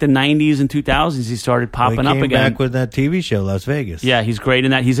then in the 90s and 2000s he started Well, he popping up came again. back with that TV show, Las Vegas. Yeah, he's great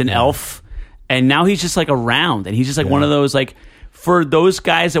in that. He's an elf, and now he's just around, and he's just one of those for those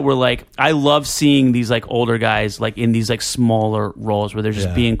guys that were I love seeing these older guys in these smaller roles where they're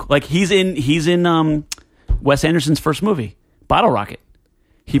just being he's in Wes Anderson's first movie, Bottle Rocket.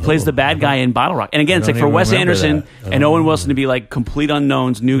 He plays the bad guy in Bottle Rocket, and again, I it's don't for even Wes remember Anderson that. and Owen Wilson to be complete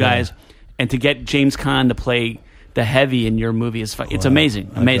unknowns, new guys, and to get James Caan to play the heavy in your movie is it's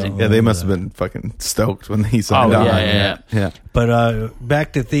amazing. Yeah, they must have been fucking stoked when he signed on. yeah. But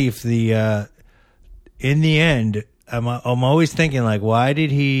back to Thief. In the end, I'm always thinking why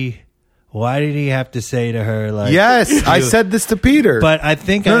did he have to say to her Yes, I said this to Peter. But I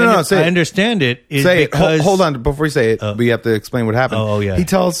think No, say I it. understand it. Is Say it. because Hold on, before you say it, we have to explain what happened. Oh, yeah. He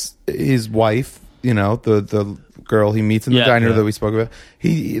tells his wife, the girl he meets in the Yeah. diner Yeah. that we spoke about.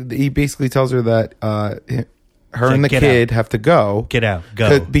 He basically tells her that her and the Get kid out. have to go. Get out.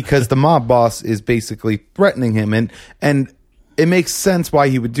 Go. Because the mob boss is basically threatening him, and it makes sense why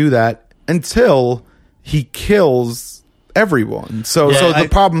he would do that until he kills everyone. So the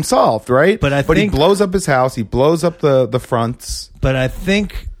problem solved, right? But I he think- blows up his house. He blows up the fronts. But I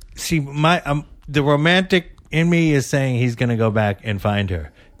think, the romantic in me is saying he's going to go back and find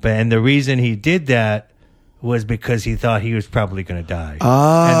her And the reason he did that was because he thought he was probably going to die, and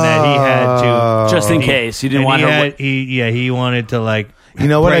that he had to just in case. He didn't want her. He wanted to like. You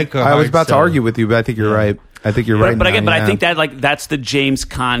know what? I was about to soul. argue with you, but I think you're right. I think you're right. But again, now, I think that that's the James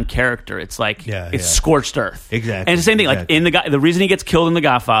Caan character. It's like it's scorched earth. Exactly. And it's the same thing. Like in the reason he gets killed in The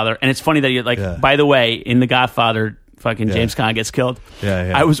Godfather, and it's funny that you by the way, in The Godfather, fucking James Caan gets killed.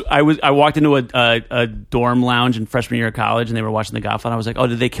 I walked into a dorm lounge in freshman year of college, and they were watching The Godfather. I was like, "Oh,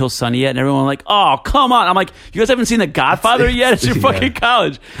 did they kill Sonny yet?" And everyone was like, "Oh, come on!" I'm like, "You guys haven't seen The Godfather yet? It's your fucking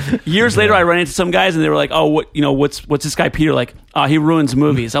college." Years later, I ran into some guys, and they were like, "Oh, what's this guy Peter like? Oh, he ruins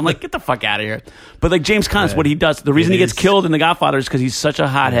movies." I'm like, "Get the fuck out of here!" But like James Caan, is what he does. The reason he gets killed in The Godfather is because he's such a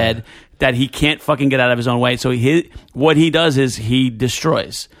hothead that he can't fucking get out of his own way. So what he does is he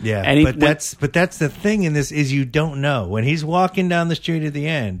destroys. Yeah, and that's the thing in this is you don't know when he's walking down the street at the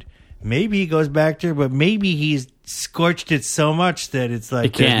end. Maybe he goes back to her, but maybe he's scorched it so much that it's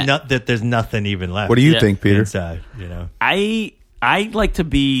like there's nothing even left. What do you think, Peter? Inside, I like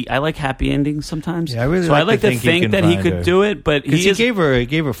happy endings sometimes. Yeah, I really I like to think that he could do it, but he gave her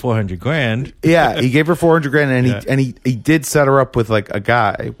 $400,000. Yeah, he gave her $400,000, and he did set her up with like a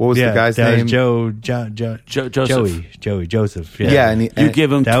guy. What was the guy's name? Joseph. Yeah, and you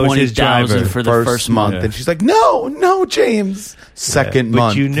give him $20,000 for the first month, and she's like, "No, James." Second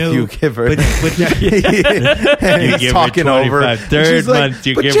month, you give her. And he's talking over. Third month,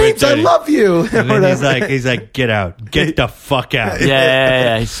 you give her. James, I love you. And then he's like, "Get out, get the fuck out."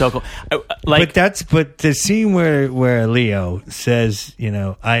 Yeah, he's so cool. But the scene where Leo says,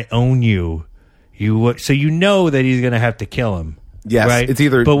 "I own you," so you know that he's going to have to kill him. Yes, right? It's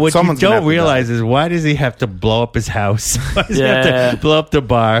either. But what you someone's don't realize is why does he have to blow up his house? Why does he have to blow up the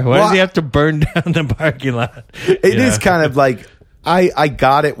bar? Why does he have to burn down the parking lot? It is kind of like. I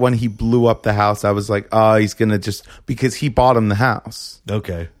got it when he blew up the house. I was like, oh, he's going to because he bought him the house.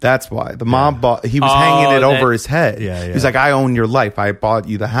 Okay. That's why. The mom he was hanging it over his head. Yeah. He's like, I own your life. I bought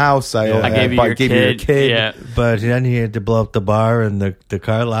you the house. I gave you your kid. Yeah. But then he had to blow up the bar and the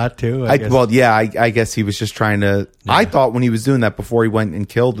car lot too. I guess he was just trying to. Yeah. I thought when he was doing that before he went and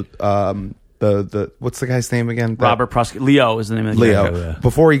killed the what's the guy's name again? Robert Prosky. Leo is the name of the Leo. guy. Yeah.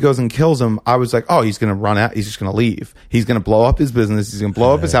 Before he goes and kills him, I was like, oh, he's going to run out. He's just going to leave. He's going to blow up his business. He's going to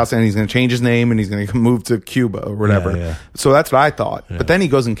blow up his house, and he's going to change his name, and he's going to move to Cuba or whatever. Yeah. So that's what I thought. Yeah. But then he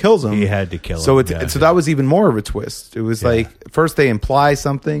goes and kills him. He had to kill him. So so that was even more of a twist. It was like first they imply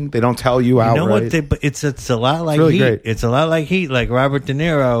something, they don't tell you outright. You know what? But it's a lot like really Heat. Great. It's a lot like Heat. Like Robert De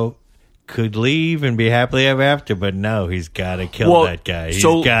Niro could leave and be happily ever after, but no, he's got to kill that guy. He's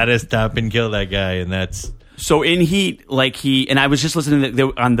got to stop and kill that guy, and that's so in Heat. Like and I was just listening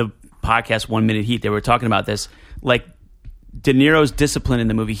on the podcast 1 Minute Heat. They were talking about this. Like De Niro's discipline in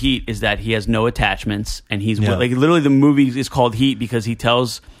the movie Heat is that he has no attachments, and he's like literally the movie is called Heat because he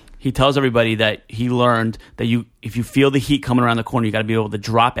tells everybody that he learned that if you feel the heat coming around the corner, you got to be able to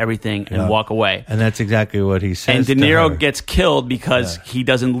drop everything and walk away. And that's exactly what he says. And De Niro gets killed because he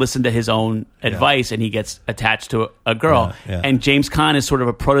doesn't listen to his own advice, and he gets attached to a girl. And James Caan is sort of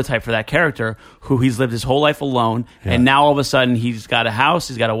a prototype for that character, who he's lived his whole life alone, and now all of a sudden he's got a house,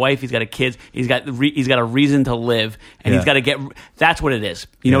 he's got a wife, he's got a kids, he's got a reason to live, and he's got to get. That's what it is.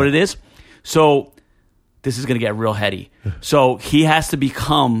 You know what it is? So this is going to get real heady. So he has to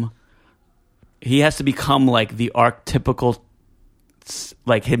become like the archetypical,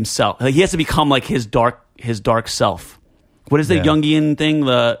 like himself. Like he has to become like his dark self. What is the Jungian thing?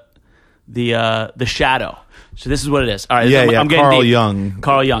 The shadow. So this is what it is. All right, I'm getting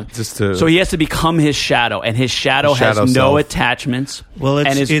Carl Jung. So he has to become his shadow, and his shadow has no attachments. Well,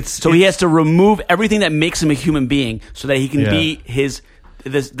 he has to remove everything that makes him a human being, so that he can be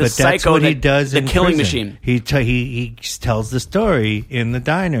the psycho. That's what he does. The killing machine. He tells the story in the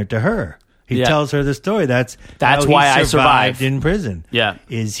diner to her. He tells her the story. That's why I survived in prison. Yeah,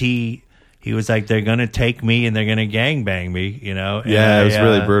 he was like, they're gonna take me and they're gonna gangbang me. And it was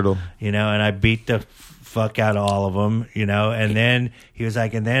really brutal. And I beat the fuck out of all of them. And then he was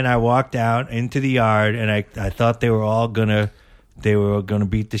like, and then I walked out into the yard and I thought they were gonna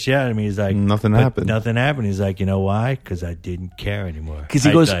beat the shit out of me. He's like, nothing happened. Nothing happened. He's like, you know why? Because I didn't care anymore. Because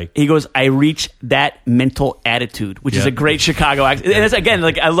he goes, I reached that mental attitude, which is a great Chicago accent. And it's, again,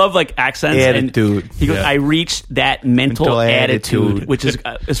 like I love like accents. Attitude. And he goes, I reached that mental attitude, which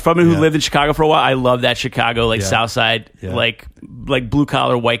is from who lived in Chicago for a while. I love that Chicago like South Side like blue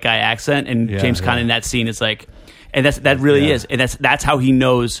collar white guy accent. And James Caan in that scene is like, and that really is, and that's how he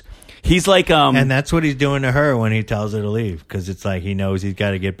knows. He's like, and that's what he's doing to her when he tells her to leave, because it's like he knows he's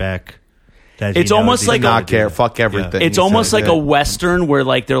got to get back that It's he knows almost he's like gonna not care. do. Fuck everything. It's He almost said, like yeah. a Western where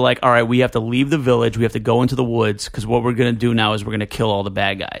like they're like, all right, we have to leave the village. We have to go into the woods because what we're going to do now is we're going to kill all the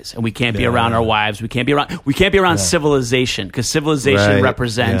bad guys, and we can't be around our wives. We can't be around civilization because civilization Right.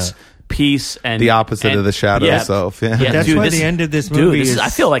 represents peace and the opposite of the shadow self. Yeah. That's dude, why the end of this movie dude, is. I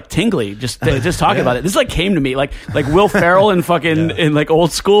feel like tingly just talking about it. This like came to me like Will Ferrell in fucking in like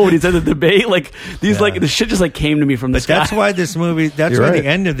Old School when he said the debate. Like these like the shit just like came to me from this guy. That's why this movie. That's You're why right. the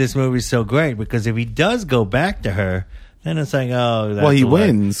end of this movie is so great, because if he does go back to her, then it's like, oh, that's He a lot.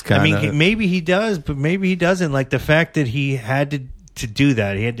 wins, I mean, kinda. maybe he does, but maybe he doesn't. Like the fact that he had to do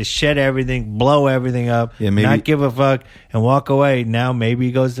that, he had to shed everything, blow everything up, maybe- not give a fuck, and walk away. Now maybe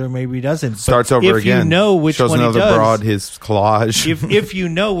he goes there, maybe he doesn't. But Starts over if again. you know which Shows one he another does, broad his collage. if you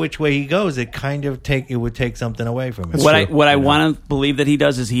know which way he goes, it kind of would take something away from it. What I want to believe that he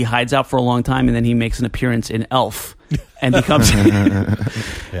does is he hides out for a long time and then he makes an appearance in Elf and becomes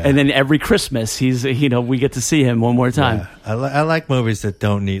and then every Christmas he's we get to see him one more time. Yeah. I like movies that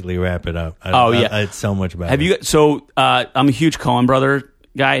don't neatly wrap it up. It's so much better. Have you? So I'm a huge Coen brother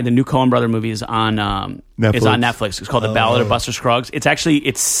guy. The new Coen brother movie is on Netflix. It's called The Ballad of Buster Scruggs.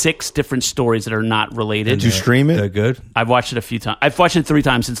 It's 6 different stories that are not related. Did you stream it? They're good. I've watched it a few times. I've watched it 3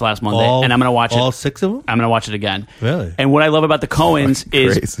 times since last Monday, and I'm going to watch all it. 6 of them. I'm going to watch it again. Really? And what I love about the Coens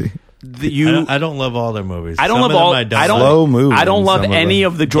is Crazy. I don't love all their movies. I don't Some love of them all. I don't I don't. like. Slow moving, I don't love some of any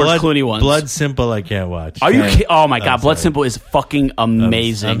them. of the George Clooney ones. Blood Simple, I can't watch. Are you kidding? Oh my god, I'm Blood sorry. Simple is fucking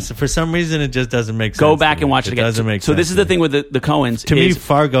amazing. For some reason, it just doesn't make sense. Go back to and me. watch it again. Doesn't make so sense. this is the thing with the Coens. To me, is,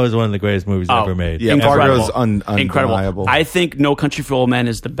 Fargo is one of the greatest movies ever made. Yeah, Incredible. Fargo's incredible. undeniable. I think No Country for Old Men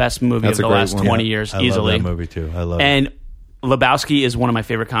is the best movie That's of a the great last one. 20 Yeah. years, I easily. love that movie too. I love it. And Lebowski is one of my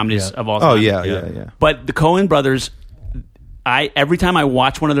favorite comedies of all time. Oh yeah. But the Coen brothers, every time I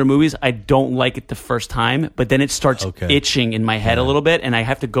watch one of their movies, I don't like it the first time, but then it starts itching in my head a little bit, and I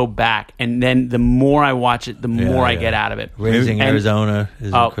have to go back. And then the more I watch it, the more I get out of it. Raising Arizona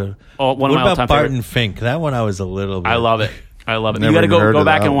is incredible. One of what my about all-time Barton favorite. Fink? That one I was a little bit. I love it. I love it. Never You got to even heard go of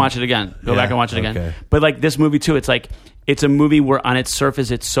back that and one. watch it again. Go Yeah, back and watch it again. okay. But like this movie too, it's a movie where on its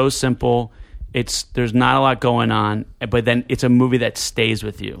surface it's so simple. There's not a lot going on, but then it's a movie that stays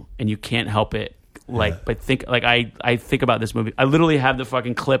with you and you can't help it. But I think about this movie. I literally have the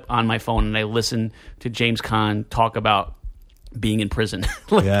fucking clip on my phone and I listen to James Caan talk about being in prison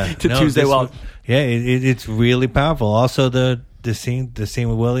Tuesday Weld. Yeah, it's really powerful. Also, the scene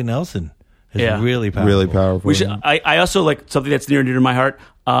with Willie Nelson is really powerful. Really powerful. I also like something that's near and dear to my heart,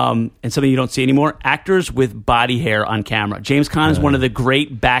 and something you don't see anymore: actors with body hair on camera. James Caan is one of the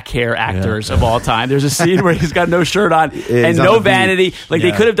great back hair actors of all time. There's a scene where he's got no shirt on and no vanity. Like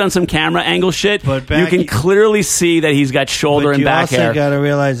they could have done some camera angle shit. But you can clearly see that he's got shoulder and back hair. You also got to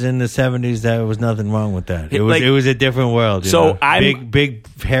realize in the 70s there was nothing wrong with that. It was a different world. So big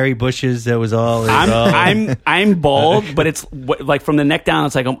hairy bushes. That was all. I'm bald, but it's like from the neck down.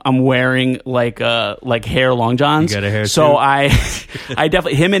 It's like I'm wearing like hair long johns. You got a hair so too? I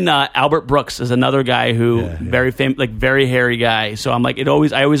definitely him and Albert Brooks is another guy who very famous, like very hairy guy. So I'm like I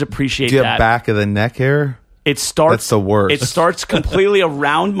always appreciate Do you that. have back of the neck hair? It starts. That's the worst. It starts completely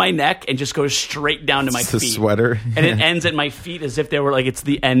around my neck and just goes straight down to my It's the feet. sweater. And it ends at my feet as if they were like it's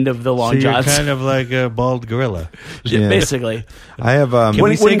the end of the long So you're johns. kind of like a bald gorilla. Yeah. Basically. I have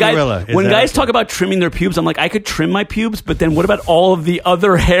we say gorilla? Is When that- guys talk about trimming their pubes, I'm like, I could trim my pubes, but then what about all of the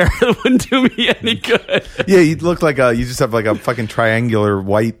other hair that wouldn't do me any good? Yeah, you look like you just have like a fucking triangular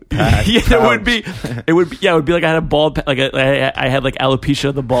white patch. Yeah, it would be like I had a bald, I had like alopecia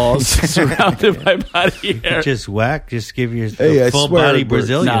of the balls surrounded by body hair. Just give you Hey, I full swear body it works.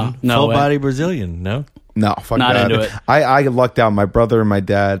 Brazilian. No full way. body Brazilian. No. No, fuck Not that. into it. I lucked out. My brother and my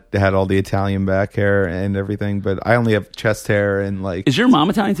dad had all the Italian back hair and everything, but I only have chest hair and like. Is your mom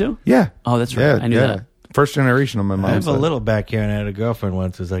Italian too? Yeah. Oh, that's right. I knew that. First generation on my I mom's have a side. little back hair, and I had a girlfriend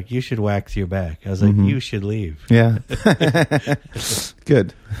once who was like, "You should wax your back." I was like, "You should leave." Yeah.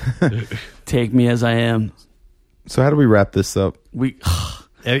 Good. Take me as I am. So how do we wrap this up?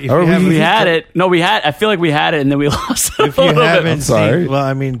 If you Or haven't- We had it. No, we had. I feel like we had it, and then we lost it. If you haven't sorry. seen, well,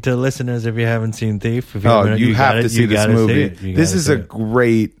 I mean, to listeners, if you haven't seen Thief, if you, Oh, haven't, you have gotta- to see you this gotta movie. it. You This gotta is see a it.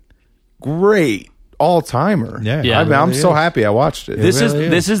 great all timer. Yeah, Yeah. I mean, I'm really so is. happy I watched it. This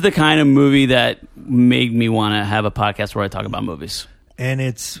really is the kind of movie that made me want to have a podcast where I talk about movies. And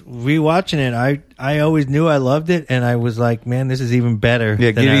it's rewatching it. I always knew I loved it, and I was like, man, this is even better. Yeah,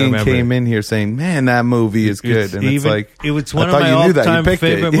 than I Gideon remember. came in here saying, "Man, that movie is good," and it's like it was one I of thought my you knew that. You all-time picked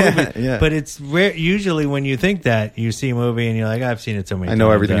it. favorite Yeah, movies. yeah. But it's rare. Usually, when you think that, you see a movie and you're like, I've seen it so many I times. know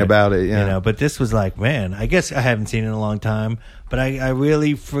everything about it, yeah. You know, but this was like, man, I guess I haven't seen it in a long time, but I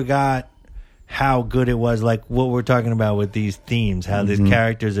really forgot how good it was, like what we're talking about with these themes, how these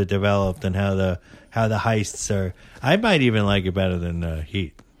characters are developed, and how the heists are. I might even like it better than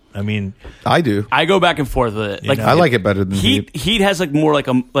Heat. I mean, I do. I go back and forth with it. Like I like it better than Heat. Heat has like more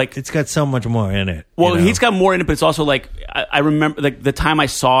like it's got so much more in it. Well, Heat's got more in it, but it's also like I remember like the time I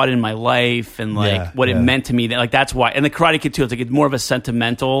saw it in my life and like what it meant to me. That like that's why. And the Karate Kid too. It's like it's more of a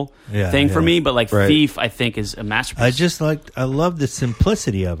sentimental thing for me. But like Thief, I think is a masterpiece. I love the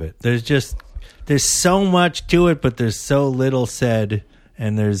simplicity of it. There's so much to it, but there's so little said.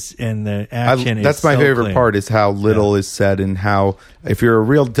 And the action is that's my so favorite clean. part is how little is said, and how if you're a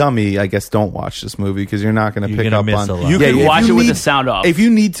real dummy, I guess don't watch this movie because you're not going to pick up on. You can watch it with the sound off. If you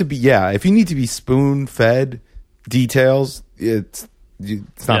need to be spoon fed details, it's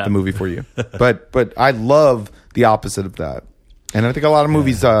not the movie for you. But I love the opposite of that, and I think a lot of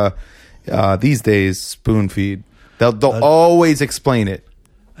movies these days spoon feed. They'll always explain it.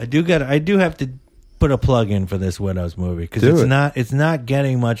 I do have to put a plug in for this Widows movie because it's not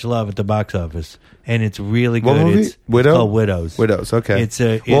getting much love at the box office, and it's really good. What movie? It's called Widows. Widows. Okay. It's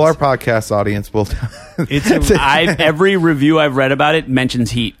our podcast audience will. Every review I've read about it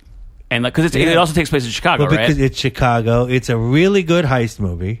mentions Heat, and like because it also takes place in Chicago, right? Because it's Chicago. It's a really good heist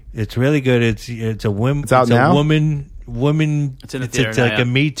movie. It's really good. It's a woman. It's out now? Woman. It's in the theater It's now, like a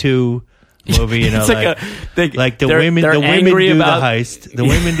Me Too movie. You know, like the women do angry about the heist. The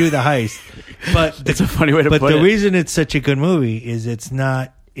women do the heist. But it's a funny way to put it. But the reason it's such a good movie is it's a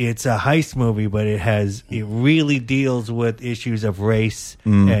heist movie, but it really deals with issues of race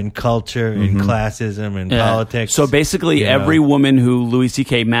and culture and classism and politics. So basically, every woman who Louis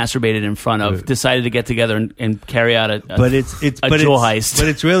C.K. masturbated in front of decided to get together and carry out a jewel heist. But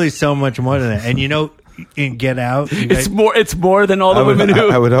it's really so much more than that. And you know, in Get Out, it's more than all the women who.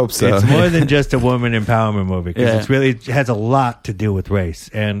 I would hope so. It's more than just a woman empowerment movie because it has a lot to do with race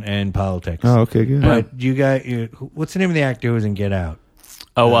and politics. Oh, okay, good. But what's the name of the actor who's in Get Out?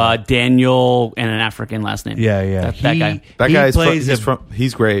 Oh, Daniel and an African last name. Yeah. That guy. That guy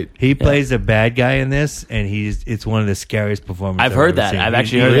he's great. He plays a bad guy in this, and it's one of the scariest performances I've heard that. seen. I've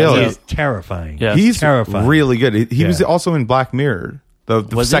actually heard that. He's terrifying. Yeah. He's terrifying. really good. He was also in Black Mirror.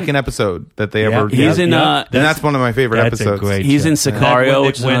 The second episode that they ever did. He's in and that's one of my favorite episodes. He's in Sicario,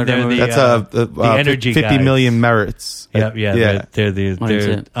 which is another movie. That's the energy 50 guys. million merits. Yeah.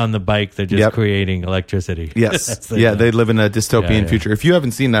 They're on the bike. They're just creating electricity. Yes. They live in a dystopian future. If you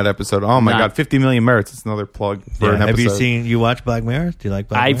haven't seen that episode, oh my God, 50 million merits. It's another plug for an episode. Have you watched Black Mirror? Do you like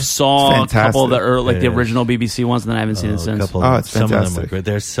Black Mirror? I've saw a couple of the original BBC ones, and then I haven't seen it since. It's fantastic. Some of them are great.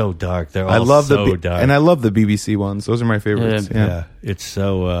 They're so dark. They're all so dark. And I love the BBC ones. Those are my favorites. Yeah. It's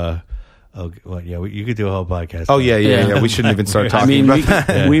so... you could do a whole podcast. Oh yeah. We shouldn't even start talking about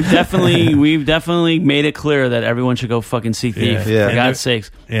that. We've definitely made it clear that everyone should go fucking see Thief. Yeah. For God's sakes.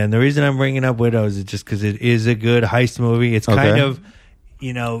 And the reason I'm bringing up Widows is just because it is a good heist movie. It's kind of,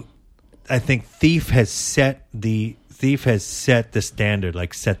 I think Thief has set the standard,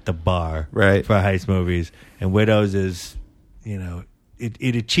 like set the bar for heist movies, and Widows is,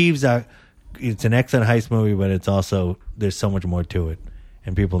 it achieves it's an excellent heist movie, but it's also there's so much more to it.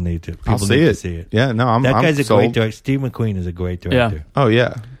 And people need to see it. Yeah, no, I'm that guy's a sold. great director. Steve McQueen is a great director. Yeah. Oh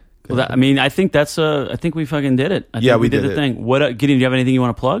yeah. Well, I think I think we fucking did it. I think we did the thing. What, Gideon? Do you have anything you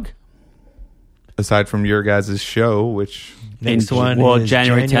want to plug? Aside from your guys' show, which next one is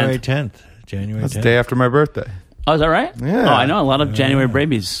January 10th. That's the day after my birthday. Oh, is that right? Yeah. Oh, I know a lot of January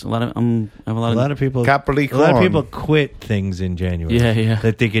babies. A lot of people. Capricorn. A lot of people quit things in January. Yeah.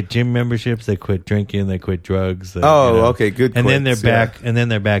 That they get gym memberships, they quit drinking, they quit drugs. Okay, good. And then they're back. And then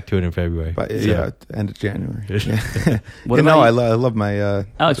they're back to it in February. End of January. I love my. Alex,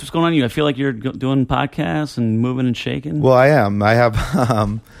 what's going on? You? I feel like you're doing podcasts and moving and shaking. Well, I am. I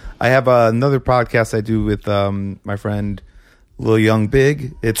have another podcast I do with my friend Lil Young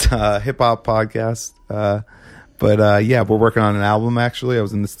Big. It's a hip hop podcast. But we're working on an album, actually. I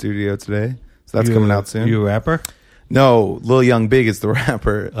was in the studio today. So that's coming out soon. You a rapper? No, Lil Young Big is the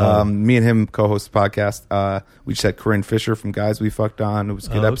rapper. Me and him co-host the podcast. We just had Corinne Fisher from Guys We Fucked On. It was a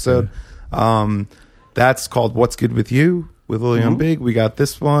good episode. That's called What's Good With You with Lil Young Big. We got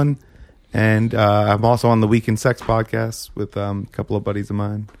this one. And I'm also on the Week in Sex podcast with a couple of buddies of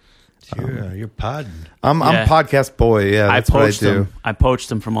mine. You're podding. I'm podcast boy. Yeah, that's what I do. I poached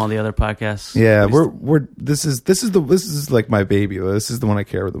them from all the other podcasts. Yeah, this is like my baby. This is the one I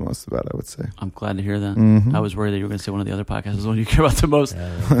care the most about, I would say. I'm glad to hear that. I was worried that you were going to say one of the other podcasts is the one you care about the most.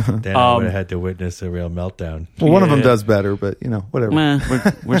 Then I would have had to witness a real meltdown. Well, one of them does better, but whatever.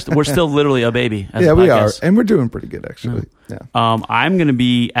 We're still literally a baby. We are, and we're doing pretty good actually. Yeah. I'm going to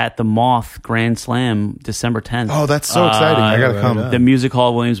be at the Moth Grand Slam December 10th. Oh, that's so exciting! I gotta come. The Music Hall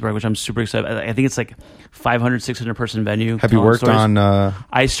of Williamsburg, which I'm I'm super excited. I think it's like 500, 600 person venue. Have you worked on?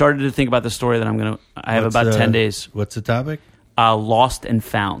 I started to think about the story that I have about 10 days. What's the topic? Lost and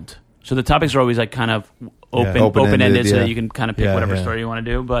Found. So the topics are always like kind of open-ended so that you can kind of pick whatever story you want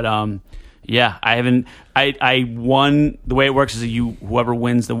to do. But I haven't. I won. The way it works is that whoever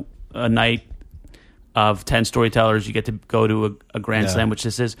wins a night of 10 storytellers, you get to go to a grand slam, which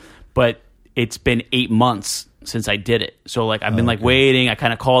this is. But it's been 8 months since I did it. So like I've been waiting. I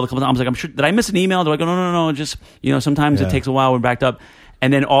kind of called a couple times. I was like, I'm sure, did I miss an email? Do I go, no, just, sometimes it takes a while. We're backed up.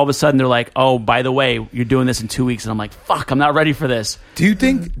 And then all of a sudden they're like, oh, by the way, you're doing this in 2 weeks. And I'm like, fuck, I'm not ready for this. Do you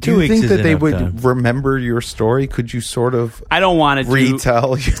think that they would remember your story? Could you sort of I don't want to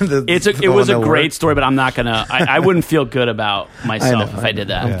retell it was a great story, but I'm not going to, I wouldn't feel good about myself if I did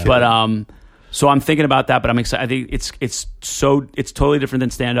that. But, so I'm thinking about that, but I'm excited. I think it's totally different than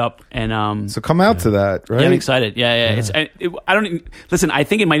stand up, and so come out to that, right? Yeah, I'm excited. Yeah. I don't listen. I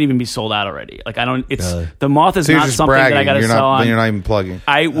think it might even be sold out already. Like I don't. It's really? The Moth is not something bragging. That I got to sell on. You're not even plugging.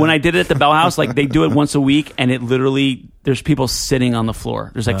 When I did it at the Bell House, like they do it once a week, and it literally there's people sitting on the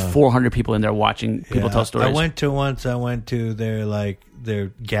floor. There's like 400 people in there watching people tell stories. I went to their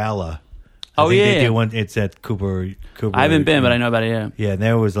gala. They do one. It's at Cooper. I haven't been, but I know about it. Yeah. Yeah, and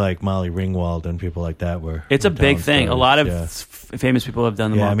there was like Molly Ringwald and people like that. It's a big thing. A lot of famous people have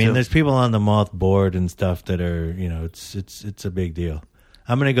done the Moth. I mean, too. There's people on the Moth board and stuff that are, it's a big deal.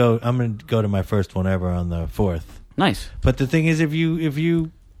 I'm gonna go to my first one ever on the 4th. Nice. But the thing is, if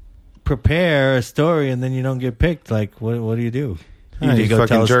you prepare a story and then you don't get picked, like what do you do? You go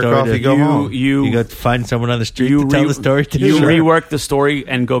tell a story. You go home. You go find someone on the street to tell the story to. You rework the story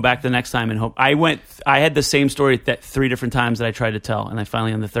and go back the next time and hope. I had the same story 3 different times that I tried to tell, and I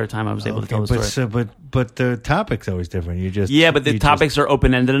finally on the 3rd time I was able to tell the story. But the topic's always different. But the topics are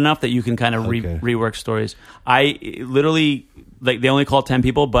open ended enough that you can kind of rework stories. I literally they only call 10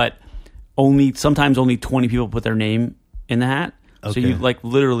 people, but sometimes only 20 people put their name in the hat. Okay. So you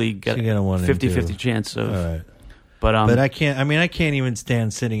literally get a 50-50 chance of. All right. But I can't. I mean, I can't even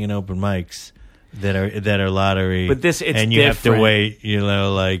stand sitting in open mics that are lottery. But it's and you different. Have to wait.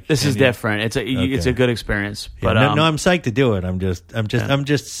 This is different. It's a good experience. But no, I'm psyched to do it. I'm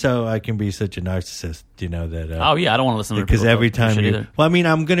just so I can be such a narcissist. That. I don't want to listen to because every time I mean,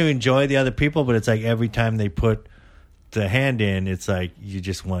 I'm going to enjoy the other people, but it's like every time they put the hand in, it's like you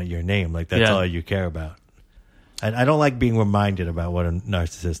just want your name. Like that's all you care about. I don't like being reminded about what a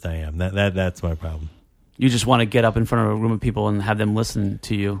narcissist I am. That's my problem. You just want to get up in front of a room of people and have them listen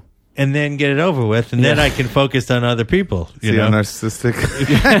to you. And then get it over with, and then I can focus on other people. Narcissistic.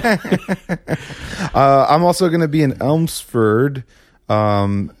 I'm also going to be in Elmsford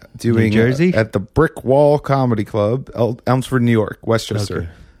doing New Jersey? At the Brick Wall Comedy Club, Elmsford, New York, Westchester,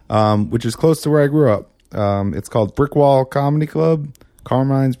 which is close to where I grew up. It's called Brick Wall Comedy Club,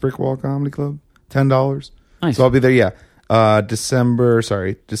 Carmine's Brick Wall Comedy Club, $10. Nice. So I'll be there, December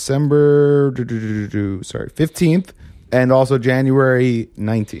 15th and also January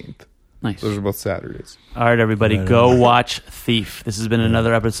 19th. Nice. Those are both Saturdays. All right, everybody, go watch Thief. This has been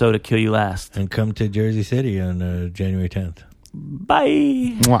another episode of Kill You Last. And come to Jersey City on January 10th.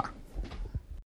 Bye. Mwah.